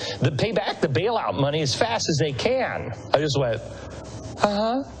out pay back the bailout money as fast as they can." I just went,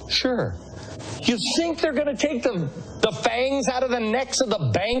 sure. You think they're going to take the fangs out of the necks of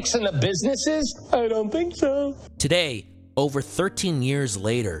the banks and the businesses? I don't think so. Today, over 13 years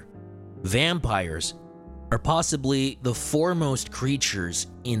later, vampires are possibly the foremost creatures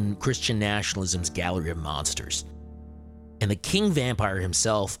in Christian nationalism's gallery of monsters. And the king vampire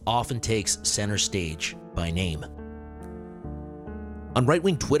himself often takes center stage by name. On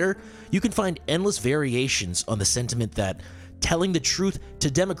right-wing Twitter, you can find endless variations on the sentiment that telling the truth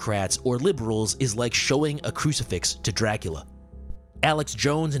to Democrats or liberals is like showing a crucifix to Dracula. Alex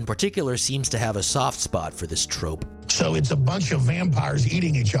Jones in particular seems to have a soft spot for this trope. So it's a bunch of vampires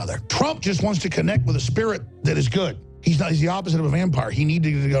eating each other. Trump just wants to connect with a spirit that is good. He's the opposite of a vampire. He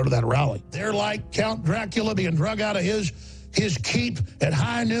needed to go to that rally. They're like Count Dracula being drug out of his keep at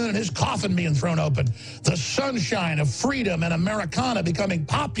high noon and his coffin being thrown open. The sunshine of freedom and Americana becoming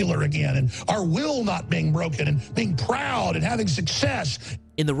popular again, and our will not being broken, and being proud and having success.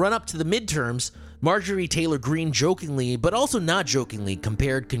 In the run-up to the midterms, Marjorie Taylor Greene jokingly, but also not jokingly,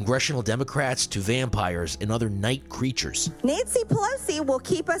 compared congressional Democrats to vampires and other night creatures. Nancy Pelosi will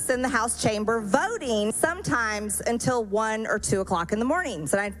keep us in the House chamber voting sometimes until 1 or 2 o'clock in the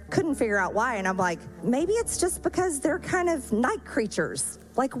mornings. And I couldn't figure out why. And I'm like, maybe it's just because they're kind of night creatures,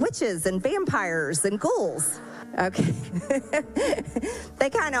 like witches and vampires and ghouls. Okay. They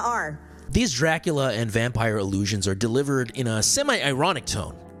kind of are. These Dracula and vampire illusions are delivered in a semi-ironic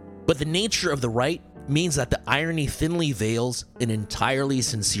tone. But the nature of the right means that the irony thinly veils an entirely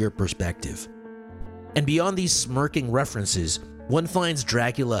sincere perspective. And beyond these smirking references, one finds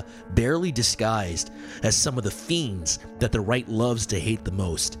Dracula barely disguised as some of the fiends that the right loves to hate the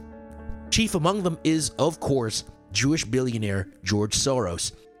most. Chief among them is, of course, Jewish billionaire George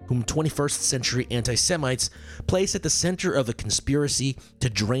Soros, whom 21st century anti-Semites place at the center of a conspiracy to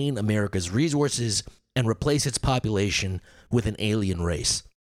drain America's resources and replace its population with an alien race.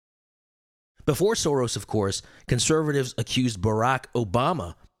 Before Soros, of course, conservatives accused Barack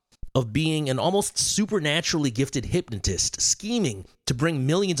Obama of being an almost supernaturally gifted hypnotist, scheming to bring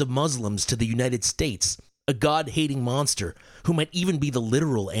millions of Muslims to the United States, a God-hating monster who might even be the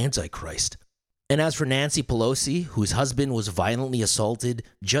literal Antichrist. And as for Nancy Pelosi, whose husband was violently assaulted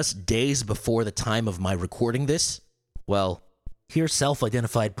just days before the time of my recording this, well, here's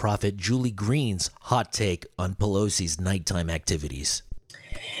self-identified prophet Julie Green's hot take on Pelosi's nighttime activities.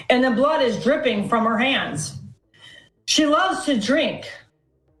 And the blood is dripping from her hands. She loves to drink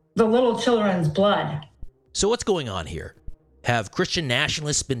the little children's blood. So what's going on here? Have Christian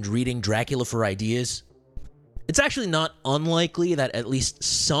nationalists been reading Dracula for ideas? It's actually not unlikely that at least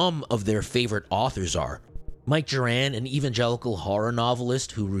some of their favorite authors are. Mike Duran, an evangelical horror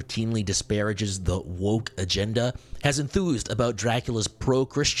novelist who routinely disparages the woke agenda, has enthused about Dracula's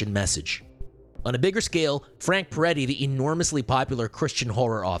pro-Christian message. On a bigger scale, Frank Peretti, the enormously popular Christian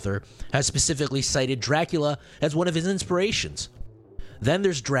horror author, has specifically cited Dracula as one of his inspirations. Then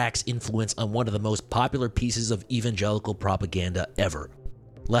there's Drac's influence on one of the most popular pieces of evangelical propaganda ever,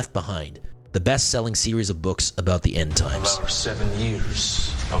 Left Behind, the best-selling series of books about the end times. About 7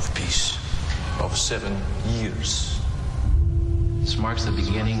 years of peace. Of 7 years. This marks the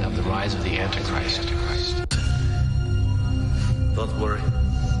beginning of the rise of the Antichrist. Don't worry.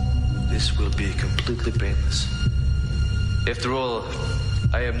 This will be completely painless. After all,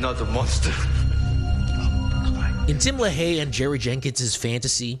 I am not a monster. In Tim LaHaye and Jerry Jenkins'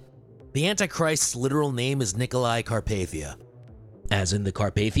 fantasy, the Antichrist's literal name is Nikolai Carpathia, as in the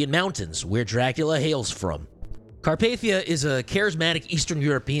Carpathian Mountains, where Dracula hails from. Carpathia is a charismatic Eastern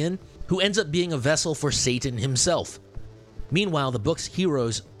European who ends up being a vessel for Satan himself. Meanwhile, the book's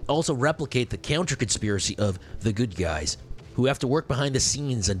heroes also replicate the counter-conspiracy of the good guys, who have to work behind the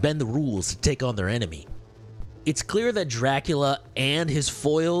scenes and bend the rules to take on their enemy. It's clear that Dracula and his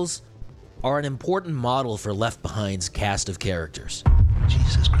foils are an important model for Left Behind's cast of characters.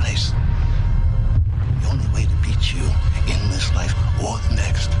 Jesus Christ. The only way to beat you in this life or the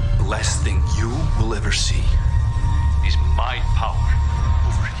next. The last thing you will ever see is my power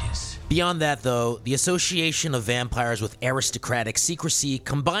over his. Beyond that, though, the association of vampires with aristocratic secrecy,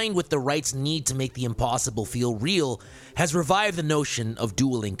 combined with the right's need to make the impossible feel real, has revived the notion of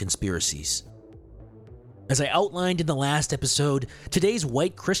dueling conspiracies. As I outlined in the last episode, today's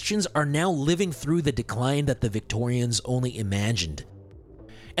white Christians are now living through the decline that the Victorians only imagined.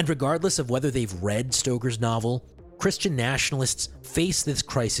 And regardless of whether they've read Stoker's novel, Christian nationalists face this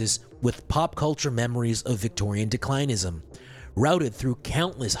crisis with pop culture memories of Victorian declinism, routed through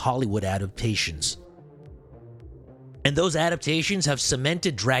countless Hollywood adaptations. And those adaptations have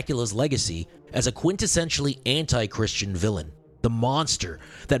cemented Dracula's legacy as a quintessentially anti-Christian villain, the monster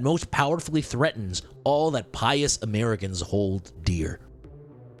that most powerfully threatens all that pious Americans hold dear.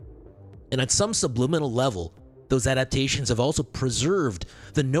 And at some subliminal level, those adaptations have also preserved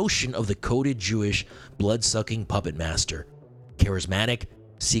the notion of the coded Jewish blood-sucking puppet master, charismatic,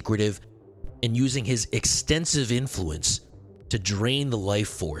 secretive, and using his extensive influence to drain the life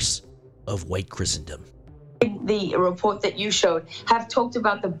force of white Christendom. The report that you showed have talked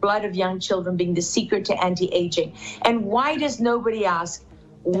about the blood of young children being the secret to anti-aging. And why does nobody ask,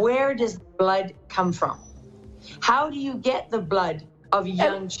 where does blood come from? How do you get the blood of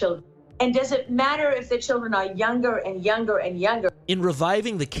young children? And does it matter if the children are younger and younger and younger? In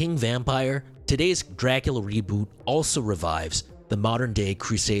reviving the King Vampire, today's Dracula reboot also revives the modern-day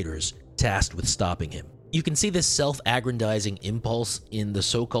Crusaders tasked with stopping him. You can see this self-aggrandizing impulse in the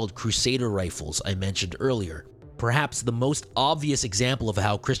so-called Crusader rifles I mentioned earlier. Perhaps the most obvious example of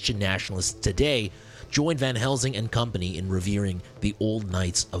how Christian nationalists today join Van Helsing and company in revering the old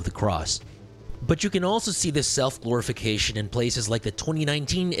Knights of the Cross. But you can also see this self-glorification in places like the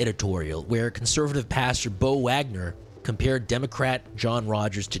 2019 editorial, where conservative pastor Bo Wagner compared Democrat John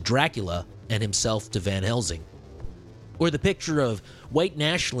Rogers to Dracula and himself to Van Helsing. Or the picture of white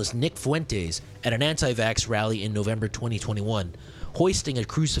nationalist Nick Fuentes at an anti-vax rally in November 2021, hoisting a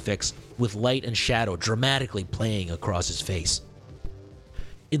crucifix with light and shadow dramatically playing across his face.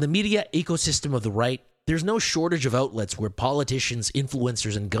 In the media ecosystem of the right, there's no shortage of outlets where politicians,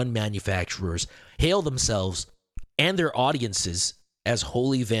 influencers, and gun manufacturers hail themselves and their audiences as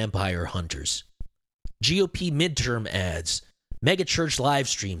holy vampire hunters. GOP midterm ads, megachurch live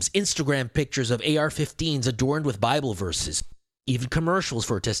streams, Instagram pictures of AR-15s adorned with Bible verses, even commercials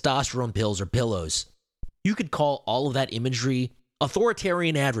for testosterone pills or pillows. You could call all of that imagery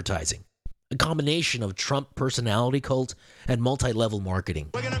authoritarian advertising, a combination of Trump personality cult and multi-level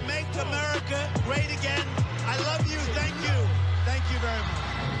marketing. We're going to make America great again. I love you. Thank you. Thank you very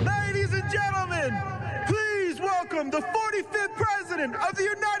much. Ladies and gentlemen, please welcome the 45th President of the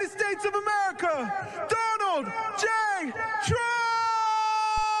United States of America, Donald J. Trump!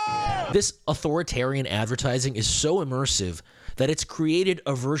 This authoritarian advertising is so immersive that it's created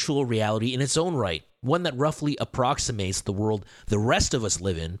a virtual reality in its own right, one that roughly approximates the world the rest of us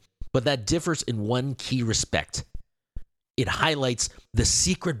live in, but that differs in one key respect. It highlights the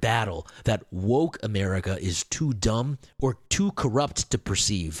secret battle that woke America is too dumb or too corrupt to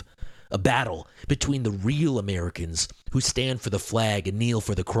perceive. A battle between the real Americans who stand for the flag and kneel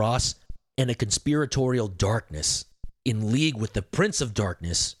for the cross, and a conspiratorial darkness in league with the Prince of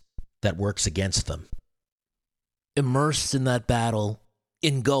Darkness that works against them. Immersed in that battle,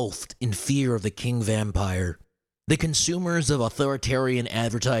 engulfed in fear of the King Vampire, the consumers of authoritarian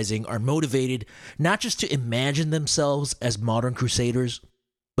advertising are motivated not just to imagine themselves as modern crusaders,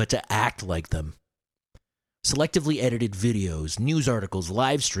 but to act like them. Selectively edited videos, news articles,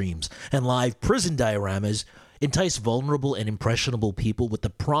 live streams, and live prison dioramas entice vulnerable and impressionable people with the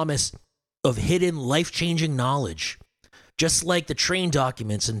promise of hidden, life-changing knowledge, just like the train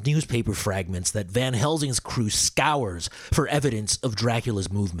documents and newspaper fragments that Van Helsing's crew scours for evidence of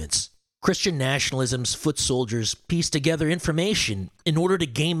Dracula's movements. Christian nationalism's foot soldiers piece together information in order to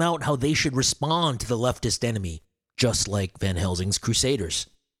game out how they should respond to the leftist enemy, just like Van Helsing's crusaders.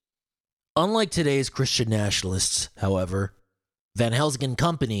 Unlike today's Christian nationalists, however, Van Helsing and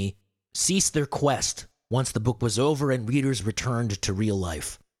company ceased their quest once the book was over and readers returned to real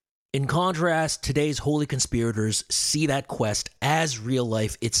life. In contrast, today's holy conspirators see that quest as real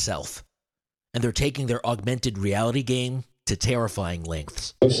life itself, and they're taking their augmented reality game to terrifying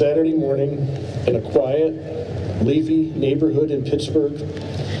lengths. On Saturday morning, in a quiet, leafy neighborhood in Pittsburgh,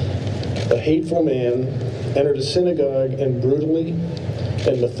 a hateful man entered a synagogue and brutally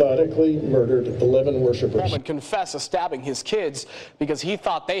and methodically murdered 11 worshipers. Would confess to stabbing his kids because he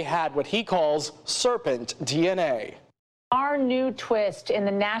thought they had what he calls serpent DNA. Our new twist in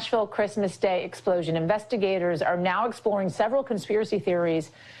the Nashville Christmas Day explosion. Investigators are now exploring several conspiracy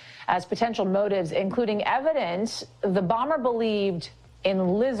theories as potential motives, including evidence the bomber believed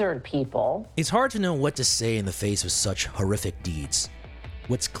in lizard people. It's hard to know what to say in the face of such horrific deeds.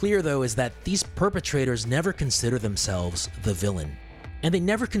 What's clear, though, is that these perpetrators never consider themselves the villain, and they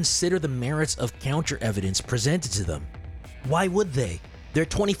never consider the merits of counter-evidence presented to them. Why would they? They're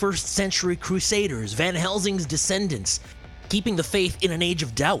 21st century crusaders, Van Helsing's descendants, keeping the faith in an age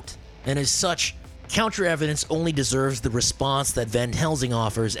of doubt, and as such, counter-evidence only deserves the response that Van Helsing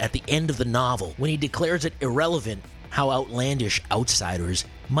offers at the end of the novel when he declares it irrelevant how outlandish outsiders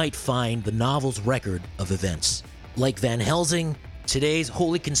might find the novel's record of events. Like Van Helsing, today's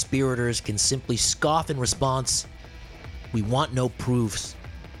holy conspirators can simply scoff in response, "We want no proofs.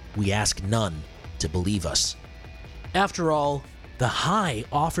 We ask none to believe us." After all, the high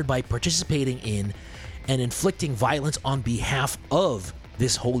offered by participating in and inflicting violence on behalf of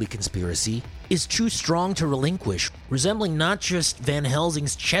this holy conspiracy is too strong to relinquish, resembling not just Van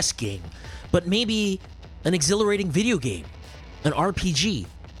Helsing's chess game, but maybe an exhilarating video game, an RPG,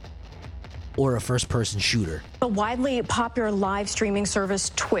 or a first-person shooter. The widely popular live streaming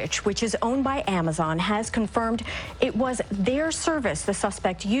service Twitch, which is owned by Amazon, has confirmed it was their service the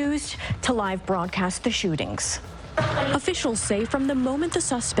suspect used to live broadcast the shootings. Officials say from the moment the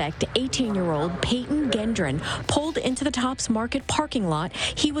suspect, 18-year-old Peyton Gendron, pulled into the Tops Market parking lot,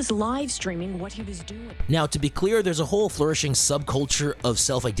 he was live streaming what he was doing. Now, to be clear, there's a whole flourishing subculture of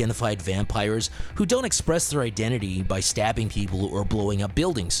self-identified vampires who don't express their identity by stabbing people or blowing up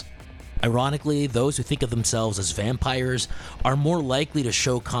buildings. Ironically, those who think of themselves as vampires are more likely to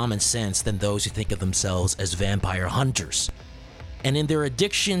show common sense than those who think of themselves as vampire hunters. And in their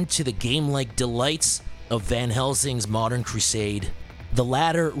addiction to the game-like delights of Van Helsing's modern crusade, the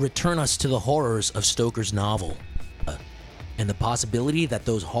latter return us to the horrors of Stoker's novel, and the possibility that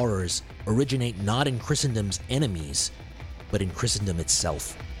those horrors originate not in Christendom's enemies, but in Christendom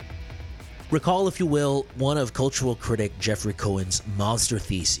itself. Recall, if you will, one of cultural critic Jeffrey Cohen's monster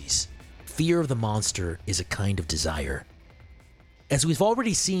theses. Fear of the monster is a kind of desire. As we've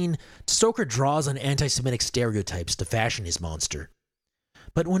already seen, Stoker draws on anti-Semitic stereotypes to fashion his monster.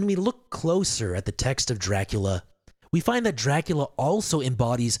 But when we look closer at the text of Dracula, we find that Dracula also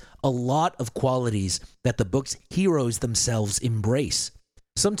embodies a lot of qualities that the book's heroes themselves embrace,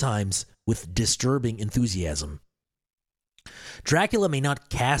 sometimes with disturbing enthusiasm. Dracula may not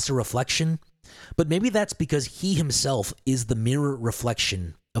cast a reflection, but maybe that's because he himself is the mirror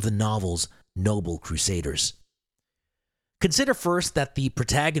reflection of the novel's noble crusaders. Consider first that the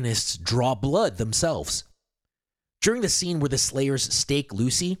protagonists draw blood themselves. During the scene where the Slayers stake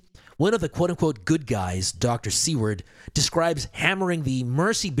Lucy, one of the quote-unquote good guys, Dr. Seward, describes hammering the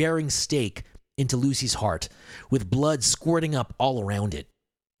mercy-bearing stake into Lucy's heart, with blood squirting up all around it.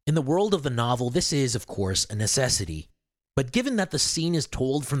 In the world of the novel, this is, of course, a necessity. But given that the scene is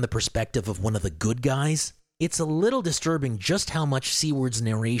told from the perspective of one of the good guys, it's a little disturbing just how much Seward's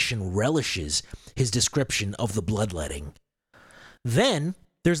narration relishes his description of the bloodletting. Then,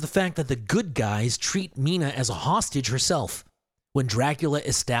 there's the fact that the good guys treat Mina as a hostage herself. When Dracula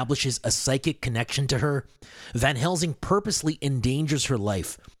establishes a psychic connection to her, Van Helsing purposely endangers her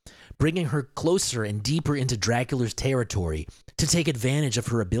life, bringing her closer and deeper into Dracula's territory to take advantage of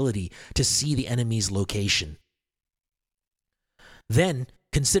her ability to see the enemy's location. Then,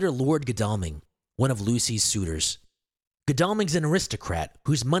 consider Lord Godalming, one of Lucy's suitors. Godalming's an aristocrat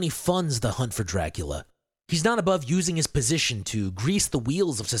whose money funds the hunt for Dracula. He's not above using his position to grease the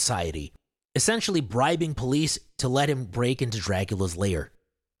wheels of society, essentially bribing police to let him break into Dracula's lair.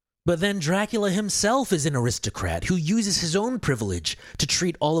 But then Dracula himself is an aristocrat who uses his own privilege to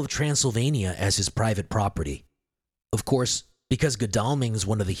treat all of Transylvania as his private property. Of course, because Godalming's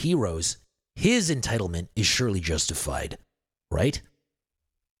one of the heroes, his entitlement is surely justified, right?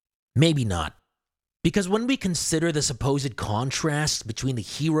 Maybe not. Because when we consider the supposed contrast between the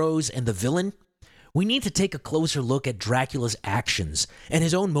heroes and the villain, we need to take a closer look at Dracula's actions and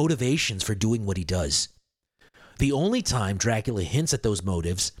his own motivations for doing what he does. The only time Dracula hints at those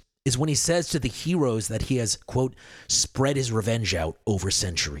motives is when he says to the heroes that he has, quote, spread his revenge out over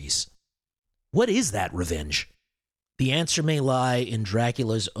centuries. What is that revenge? The answer may lie in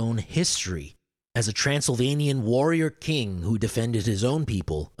Dracula's own history as a Transylvanian warrior king who defended his own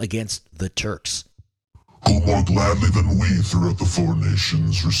people against the Turks. Who more gladly than we throughout the four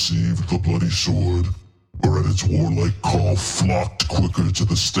nations received the bloody sword, or at its warlike call flocked quicker to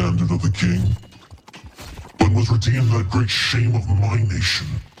the standard of the king. But was redeemed that great shame of my nation,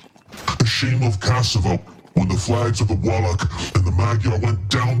 the shame of Kosovo, when the flags of the Wallach and the Magyar went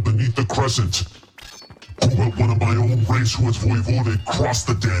down beneath the crescent. Who but one of my own race who as voivode crossed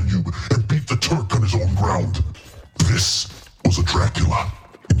the Danube and beat the Turk on his own ground. This was a Dracula,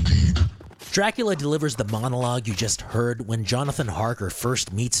 indeed. Dracula delivers the monologue you just heard when Jonathan Harker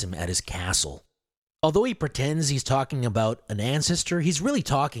first meets him at his castle. Although he pretends he's talking about an ancestor, he's really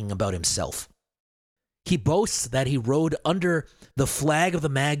talking about himself. He boasts that he rode under the flag of the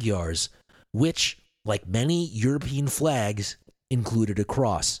Magyars, which, like many European flags, included a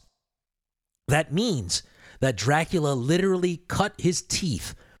cross. That means that Dracula literally cut his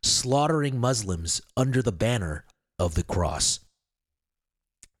teeth slaughtering Muslims under the banner of the cross.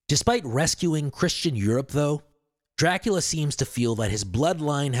 Despite rescuing Christian Europe, though, Dracula seems to feel that his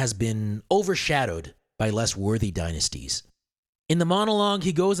bloodline has been overshadowed by less worthy dynasties. In the monologue,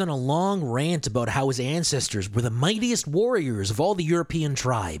 he goes on a long rant about how his ancestors were the mightiest warriors of all the European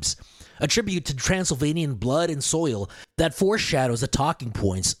tribes, a tribute to Transylvanian blood and soil that foreshadows the talking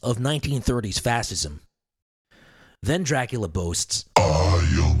points of 1930s fascism. Then Dracula boasts, "I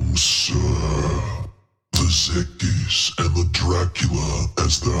am Sir. The Zekis and the Dracula,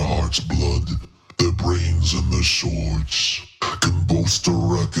 as their heart's blood, their brains and their swords, can boast a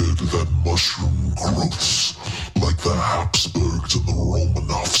record that mushroom growths like the Habsburgs and the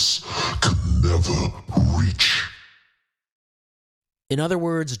Romanovs could never reach." In other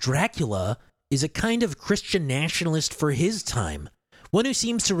words, Dracula is a kind of Christian nationalist for his time, one who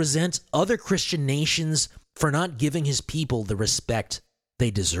seems to resent other Christian nations for not giving his people the respect they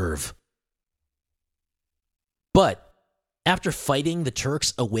deserve. But after fighting the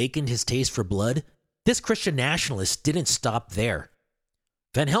Turks awakened his taste for blood, this Christian nationalist didn't stop there.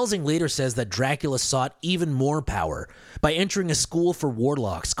 Van Helsing later says that Dracula sought even more power by entering a school for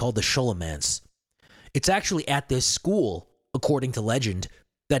warlocks called the Scholomance. It's actually at this school, according to legend,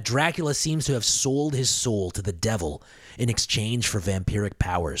 that Dracula seems to have sold his soul to the devil in exchange for vampiric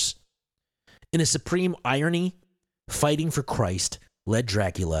powers. In a supreme irony, fighting for Christ led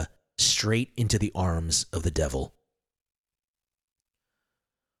Dracula straight into the arms of the devil.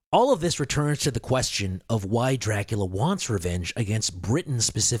 All of this returns to the question of why Dracula wants revenge against Britain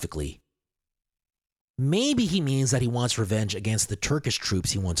specifically. Maybe he means that he wants revenge against the Turkish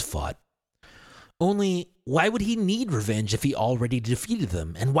troops he once fought. Only, why would he need revenge if he already defeated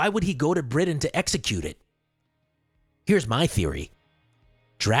them? And why would he go to Britain to execute it? Here's my theory.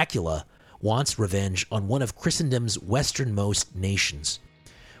 Dracula wants revenge on one of Christendom's westernmost nations,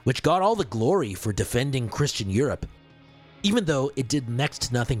 which got all the glory for defending Christian Europe, even though it did next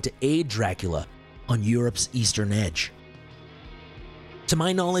to nothing to aid Dracula on Europe's eastern edge. To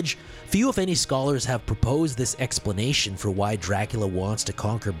my knowledge, few if any scholars have proposed this explanation for why Dracula wants to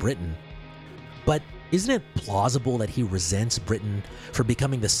conquer Britain. But isn't it plausible that he resents Britain for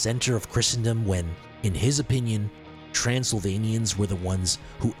becoming the center of Christendom when, in his opinion, Transylvanians were the ones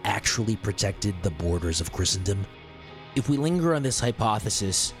who actually protected the borders of Christendom? If we linger on this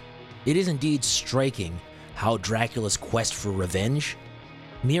hypothesis, it is indeed striking how Dracula's quest for revenge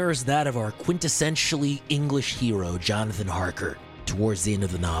mirrors that of our quintessentially English hero Jonathan Harker towards the end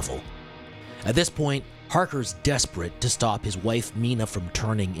of the novel. At this point, Harker's desperate to stop his wife Mina from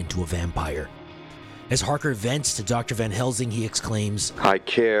turning into a vampire. As Harker vents to Dr. Van Helsing, he exclaims, "I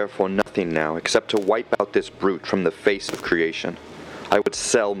care for nothing now except to wipe out this brute from the face of creation. I would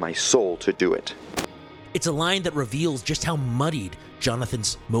sell my soul to do it." It's a line that reveals just how muddied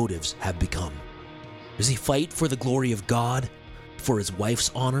Jonathan's motives have become. Does he fight for the glory of God, for his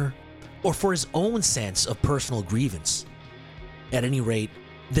wife's honor, or for his own sense of personal grievance? At any rate,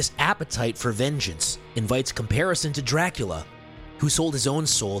 this appetite for vengeance invites comparison to Dracula, who sold his own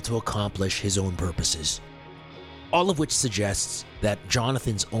soul to accomplish his own purposes. All of which suggests that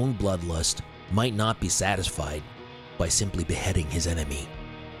Jonathan's own bloodlust might not be satisfied by simply beheading his enemy.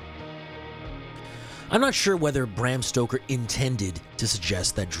 I'm not sure whether Bram Stoker intended to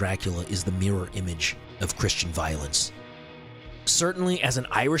suggest that Dracula is the mirror image of Christian violence. Certainly, as an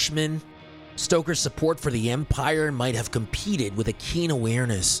Irishman, Stoker's support for the Empire might have competed with a keen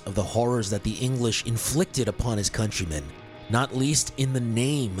awareness of the horrors that the English inflicted upon his countrymen, not least in the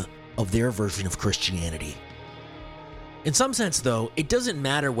name of their version of Christianity. In some sense, though, it doesn't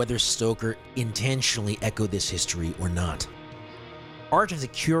matter whether Stoker intentionally echoed this history or not. Art has a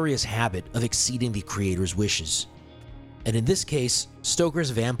curious habit of exceeding the creator's wishes. And in this case,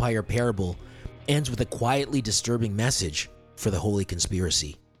 Stoker's vampire parable ends with a quietly disturbing message for the Holy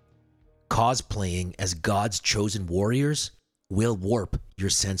Conspiracy. Cosplaying as God's chosen warriors will warp your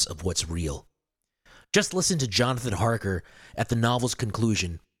sense of what's real. Just listen to Jonathan Harker at the novel's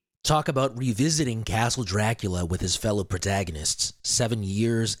conclusion talk about revisiting Castle Dracula with his fellow protagonists 7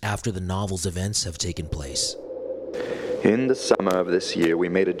 years after the novel's events have taken place. In the summer of this year, we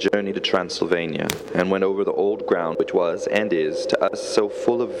made a journey to Transylvania and went over the old ground which was, and is, to us so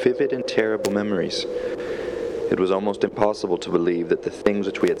full of vivid and terrible memories. It was almost impossible to believe that the things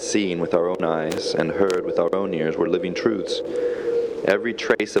which we had seen with our own eyes and heard with our own ears were living truths. Every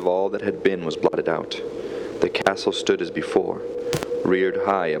trace of all that had been was blotted out. The castle stood as before, reared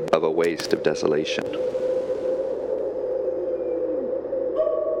high above a waste of desolation.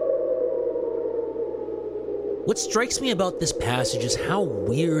 What strikes me about this passage is how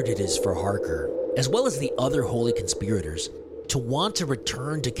weird it is for Harker, as well as the other holy conspirators, to want to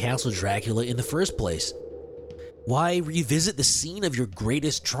return to Castle Dracula in the first place. Why revisit the scene of your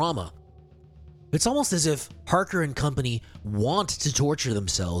greatest trauma? It's almost as if Harker and company want to torture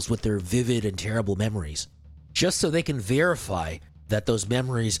themselves with their vivid and terrible memories, just so they can verify that those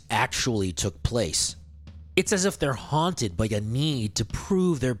memories actually took place. It's as if they're haunted by a need to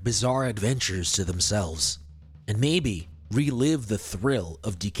prove their bizarre adventures to themselves, and maybe relive the thrill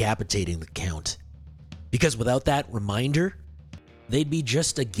of decapitating the Count. Because without that reminder, they'd be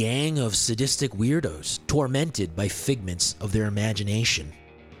just a gang of sadistic weirdos, tormented by figments of their imagination.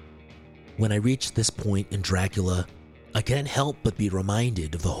 When I reach this point in Dracula, I can't help but be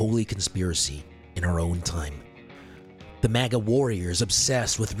reminded of the holy conspiracy in our own time. The MAGA warriors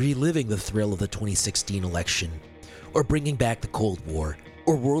obsessed with reliving the thrill of the 2016 election, or bringing back the Cold War,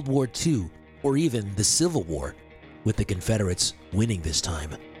 or World War II, or even the Civil War, with the Confederates winning this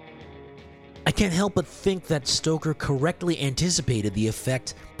time. I can't help but think that Stoker correctly anticipated the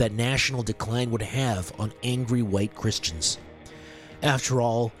effect that national decline would have on angry white Christians. After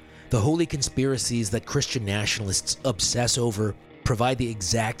all, the holy conspiracies that Christian nationalists obsess over provide the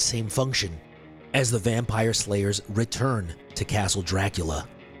exact same function as the vampire slayers return to Castle Dracula.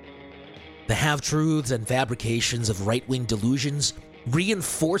 The half-truths and fabrications of right-wing delusions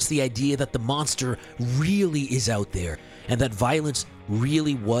reinforce the idea that the monster really is out there and that violence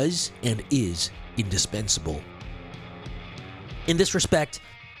really was and is indispensable. In this respect,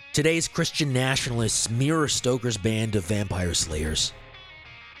 today's Christian nationalists mirror Stoker's band of vampire slayers.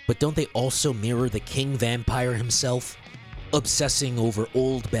 But don't they also mirror the king vampire himself, obsessing over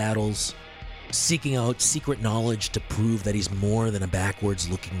old battles, seeking out secret knowledge to prove that he's more than a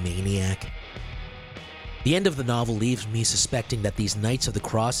backwards-looking maniac? The end of the novel leaves me suspecting that these Knights of the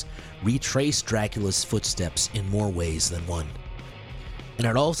Cross retrace Dracula's footsteps in more ways than one. And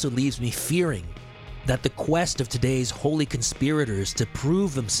it also leaves me fearing that the quest of today's holy conspirators to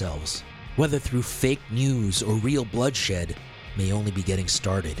prove themselves, whether through fake news or real bloodshed, may only be getting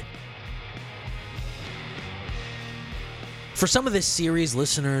started. For some of this series'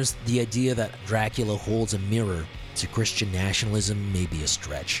 listeners, the idea that Dracula holds a mirror to Christian nationalism may be a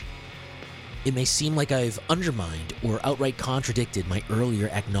stretch. It may seem like I've undermined or outright contradicted my earlier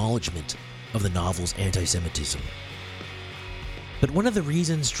acknowledgement of the novel's anti-Semitism. But one of the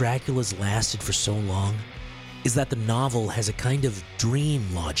reasons Dracula's lasted for so long is that the novel has a kind of dream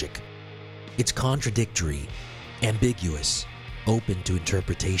logic. It's contradictory, ambiguous, open to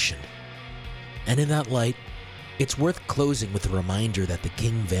interpretation. And in that light, it's worth closing with a reminder that the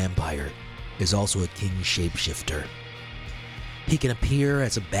king vampire is also a king shapeshifter. He can appear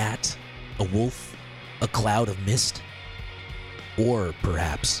as a bat, a wolf, a cloud of mist, or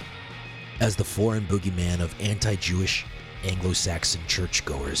perhaps as the foreign boogeyman of anti-Jewish Anglo-Saxon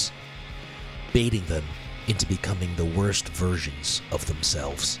churchgoers, baiting them into becoming the worst versions of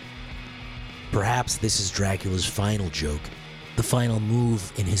themselves. Perhaps this is Dracula's final joke, the final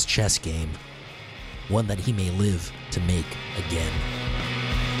move in his chess game, one that he may live to make again.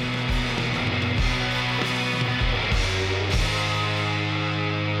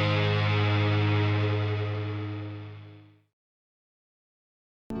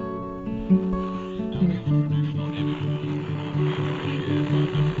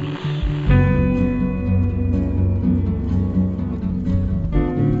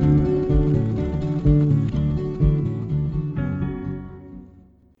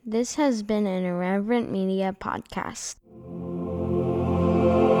 This has been an Irreverent Media podcast.